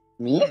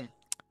 Me?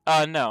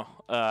 No.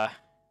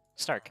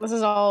 Stark. This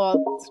is all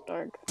about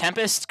Stark.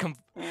 Tempest,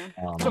 Yeah.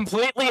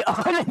 completely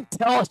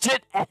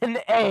unintelligent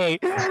NA.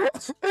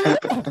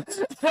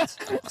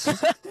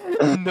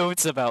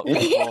 Notes about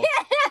people.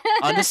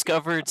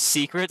 Undiscovered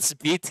secrets,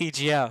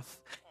 BTGF.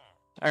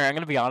 Alright, I'm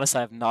gonna be honest, I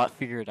have not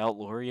figured out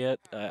lore yet.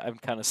 I'm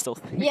kind of still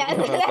thinking Yeah,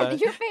 about that.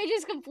 your page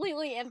is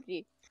completely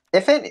empty.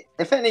 If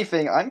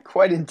anything, I'm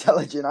quite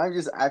intelligent. I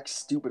just act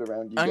stupid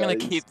around you I'm guys. gonna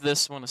keep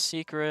this one a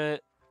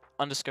secret.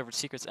 Undiscovered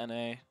secrets,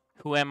 NA.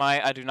 Who am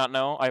I? I do not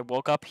know. I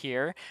woke up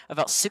here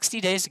about 60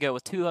 days ago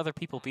with 2 other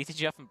people,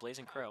 BTGF and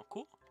Blazing Crow.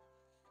 Cool.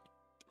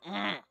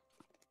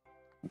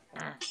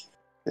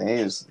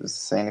 Okay, does it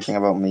say anything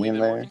about me We've in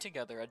been there? working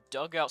together. I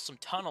dug out some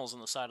tunnels on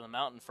the side of the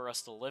mountain for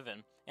us to live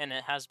in, and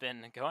it has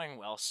been going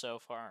well so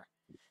far.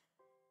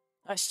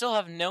 I still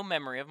have no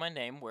memory of my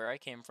name, where I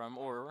came from,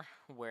 or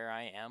where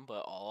I am,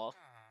 but all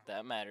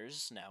that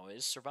matters now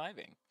is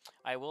surviving.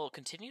 I will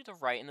continue to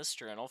write in this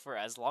journal for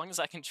as long as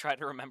I can try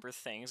to remember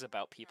things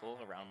about people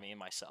around me and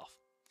myself.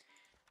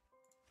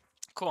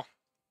 Cool.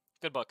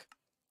 Good book.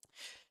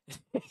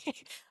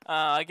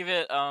 I give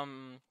it,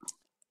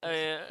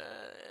 a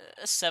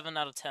 7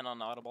 out of 10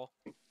 on Audible.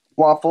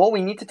 Waffle,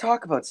 we need to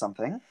talk about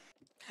something.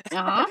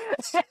 Uh-huh.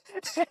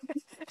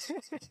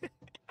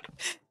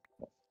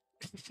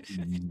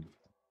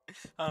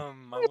 I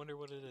wonder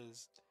what it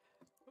is.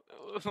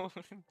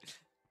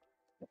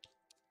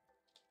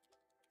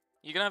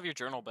 You can have your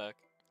journal back.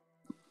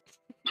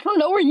 I don't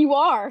know where you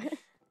are.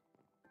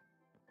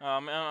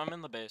 I'm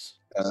in the base.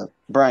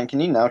 Brian, can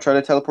you now try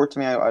to teleport to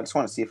me? I just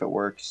want to see if it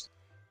works.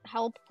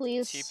 Help,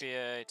 please.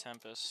 TPA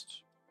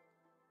Tempest.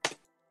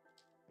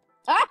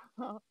 Ah!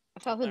 Oh, I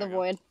fell through There the we go.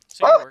 void.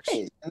 See, it Oh, works.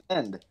 hey, an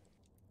end.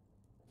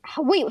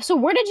 Wait, so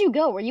where did you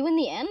go? Were you in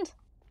the end?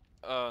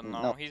 No,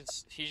 No. he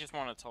just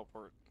wanted to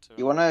teleport to.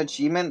 You want an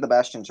achievement? The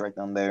Bastion's right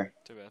down there.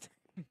 Too bad.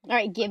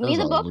 Alright, give me What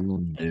the does a book.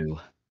 loon do?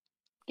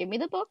 Give me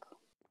the book.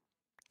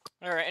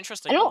 All right,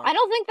 interesting. I lore.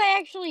 don't think they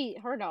actually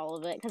heard all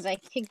of it because I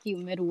kicked you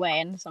midway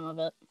into some of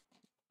it.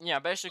 Yeah,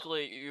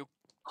 basically, you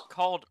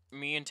called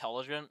me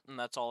intelligent, and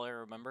that's all I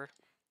remember.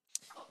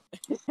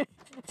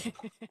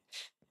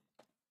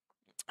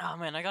 Oh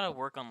man, I gotta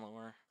work on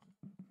lore.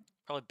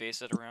 Probably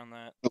base it around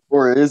that. The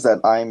lore is that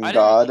I'm I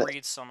God. didn't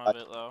read some of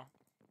it though.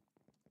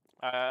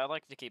 I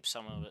like to keep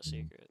some of it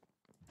secret.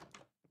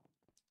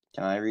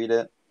 Can I read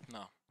it?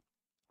 No.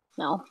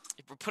 No.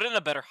 Put it in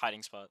a better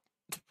hiding spot.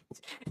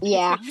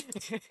 Yeah.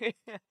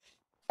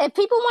 If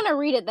people want to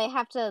read it, they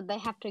have to,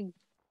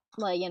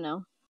 like,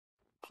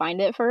 find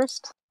it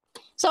first.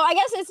 So I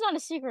guess it's not a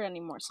secret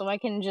anymore, so I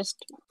can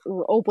just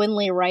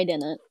openly write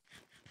in it.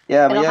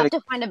 Yeah, I but don't yeah, have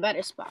to find a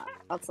better spot.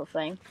 That's the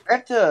thing. we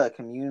have to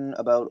commune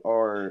about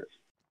our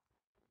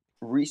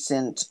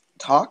recent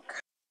talk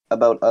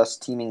about us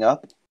teaming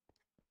up,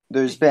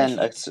 there's been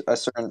a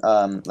certain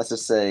let's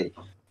just say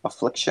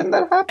affliction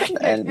that happened,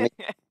 and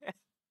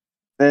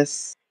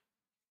this,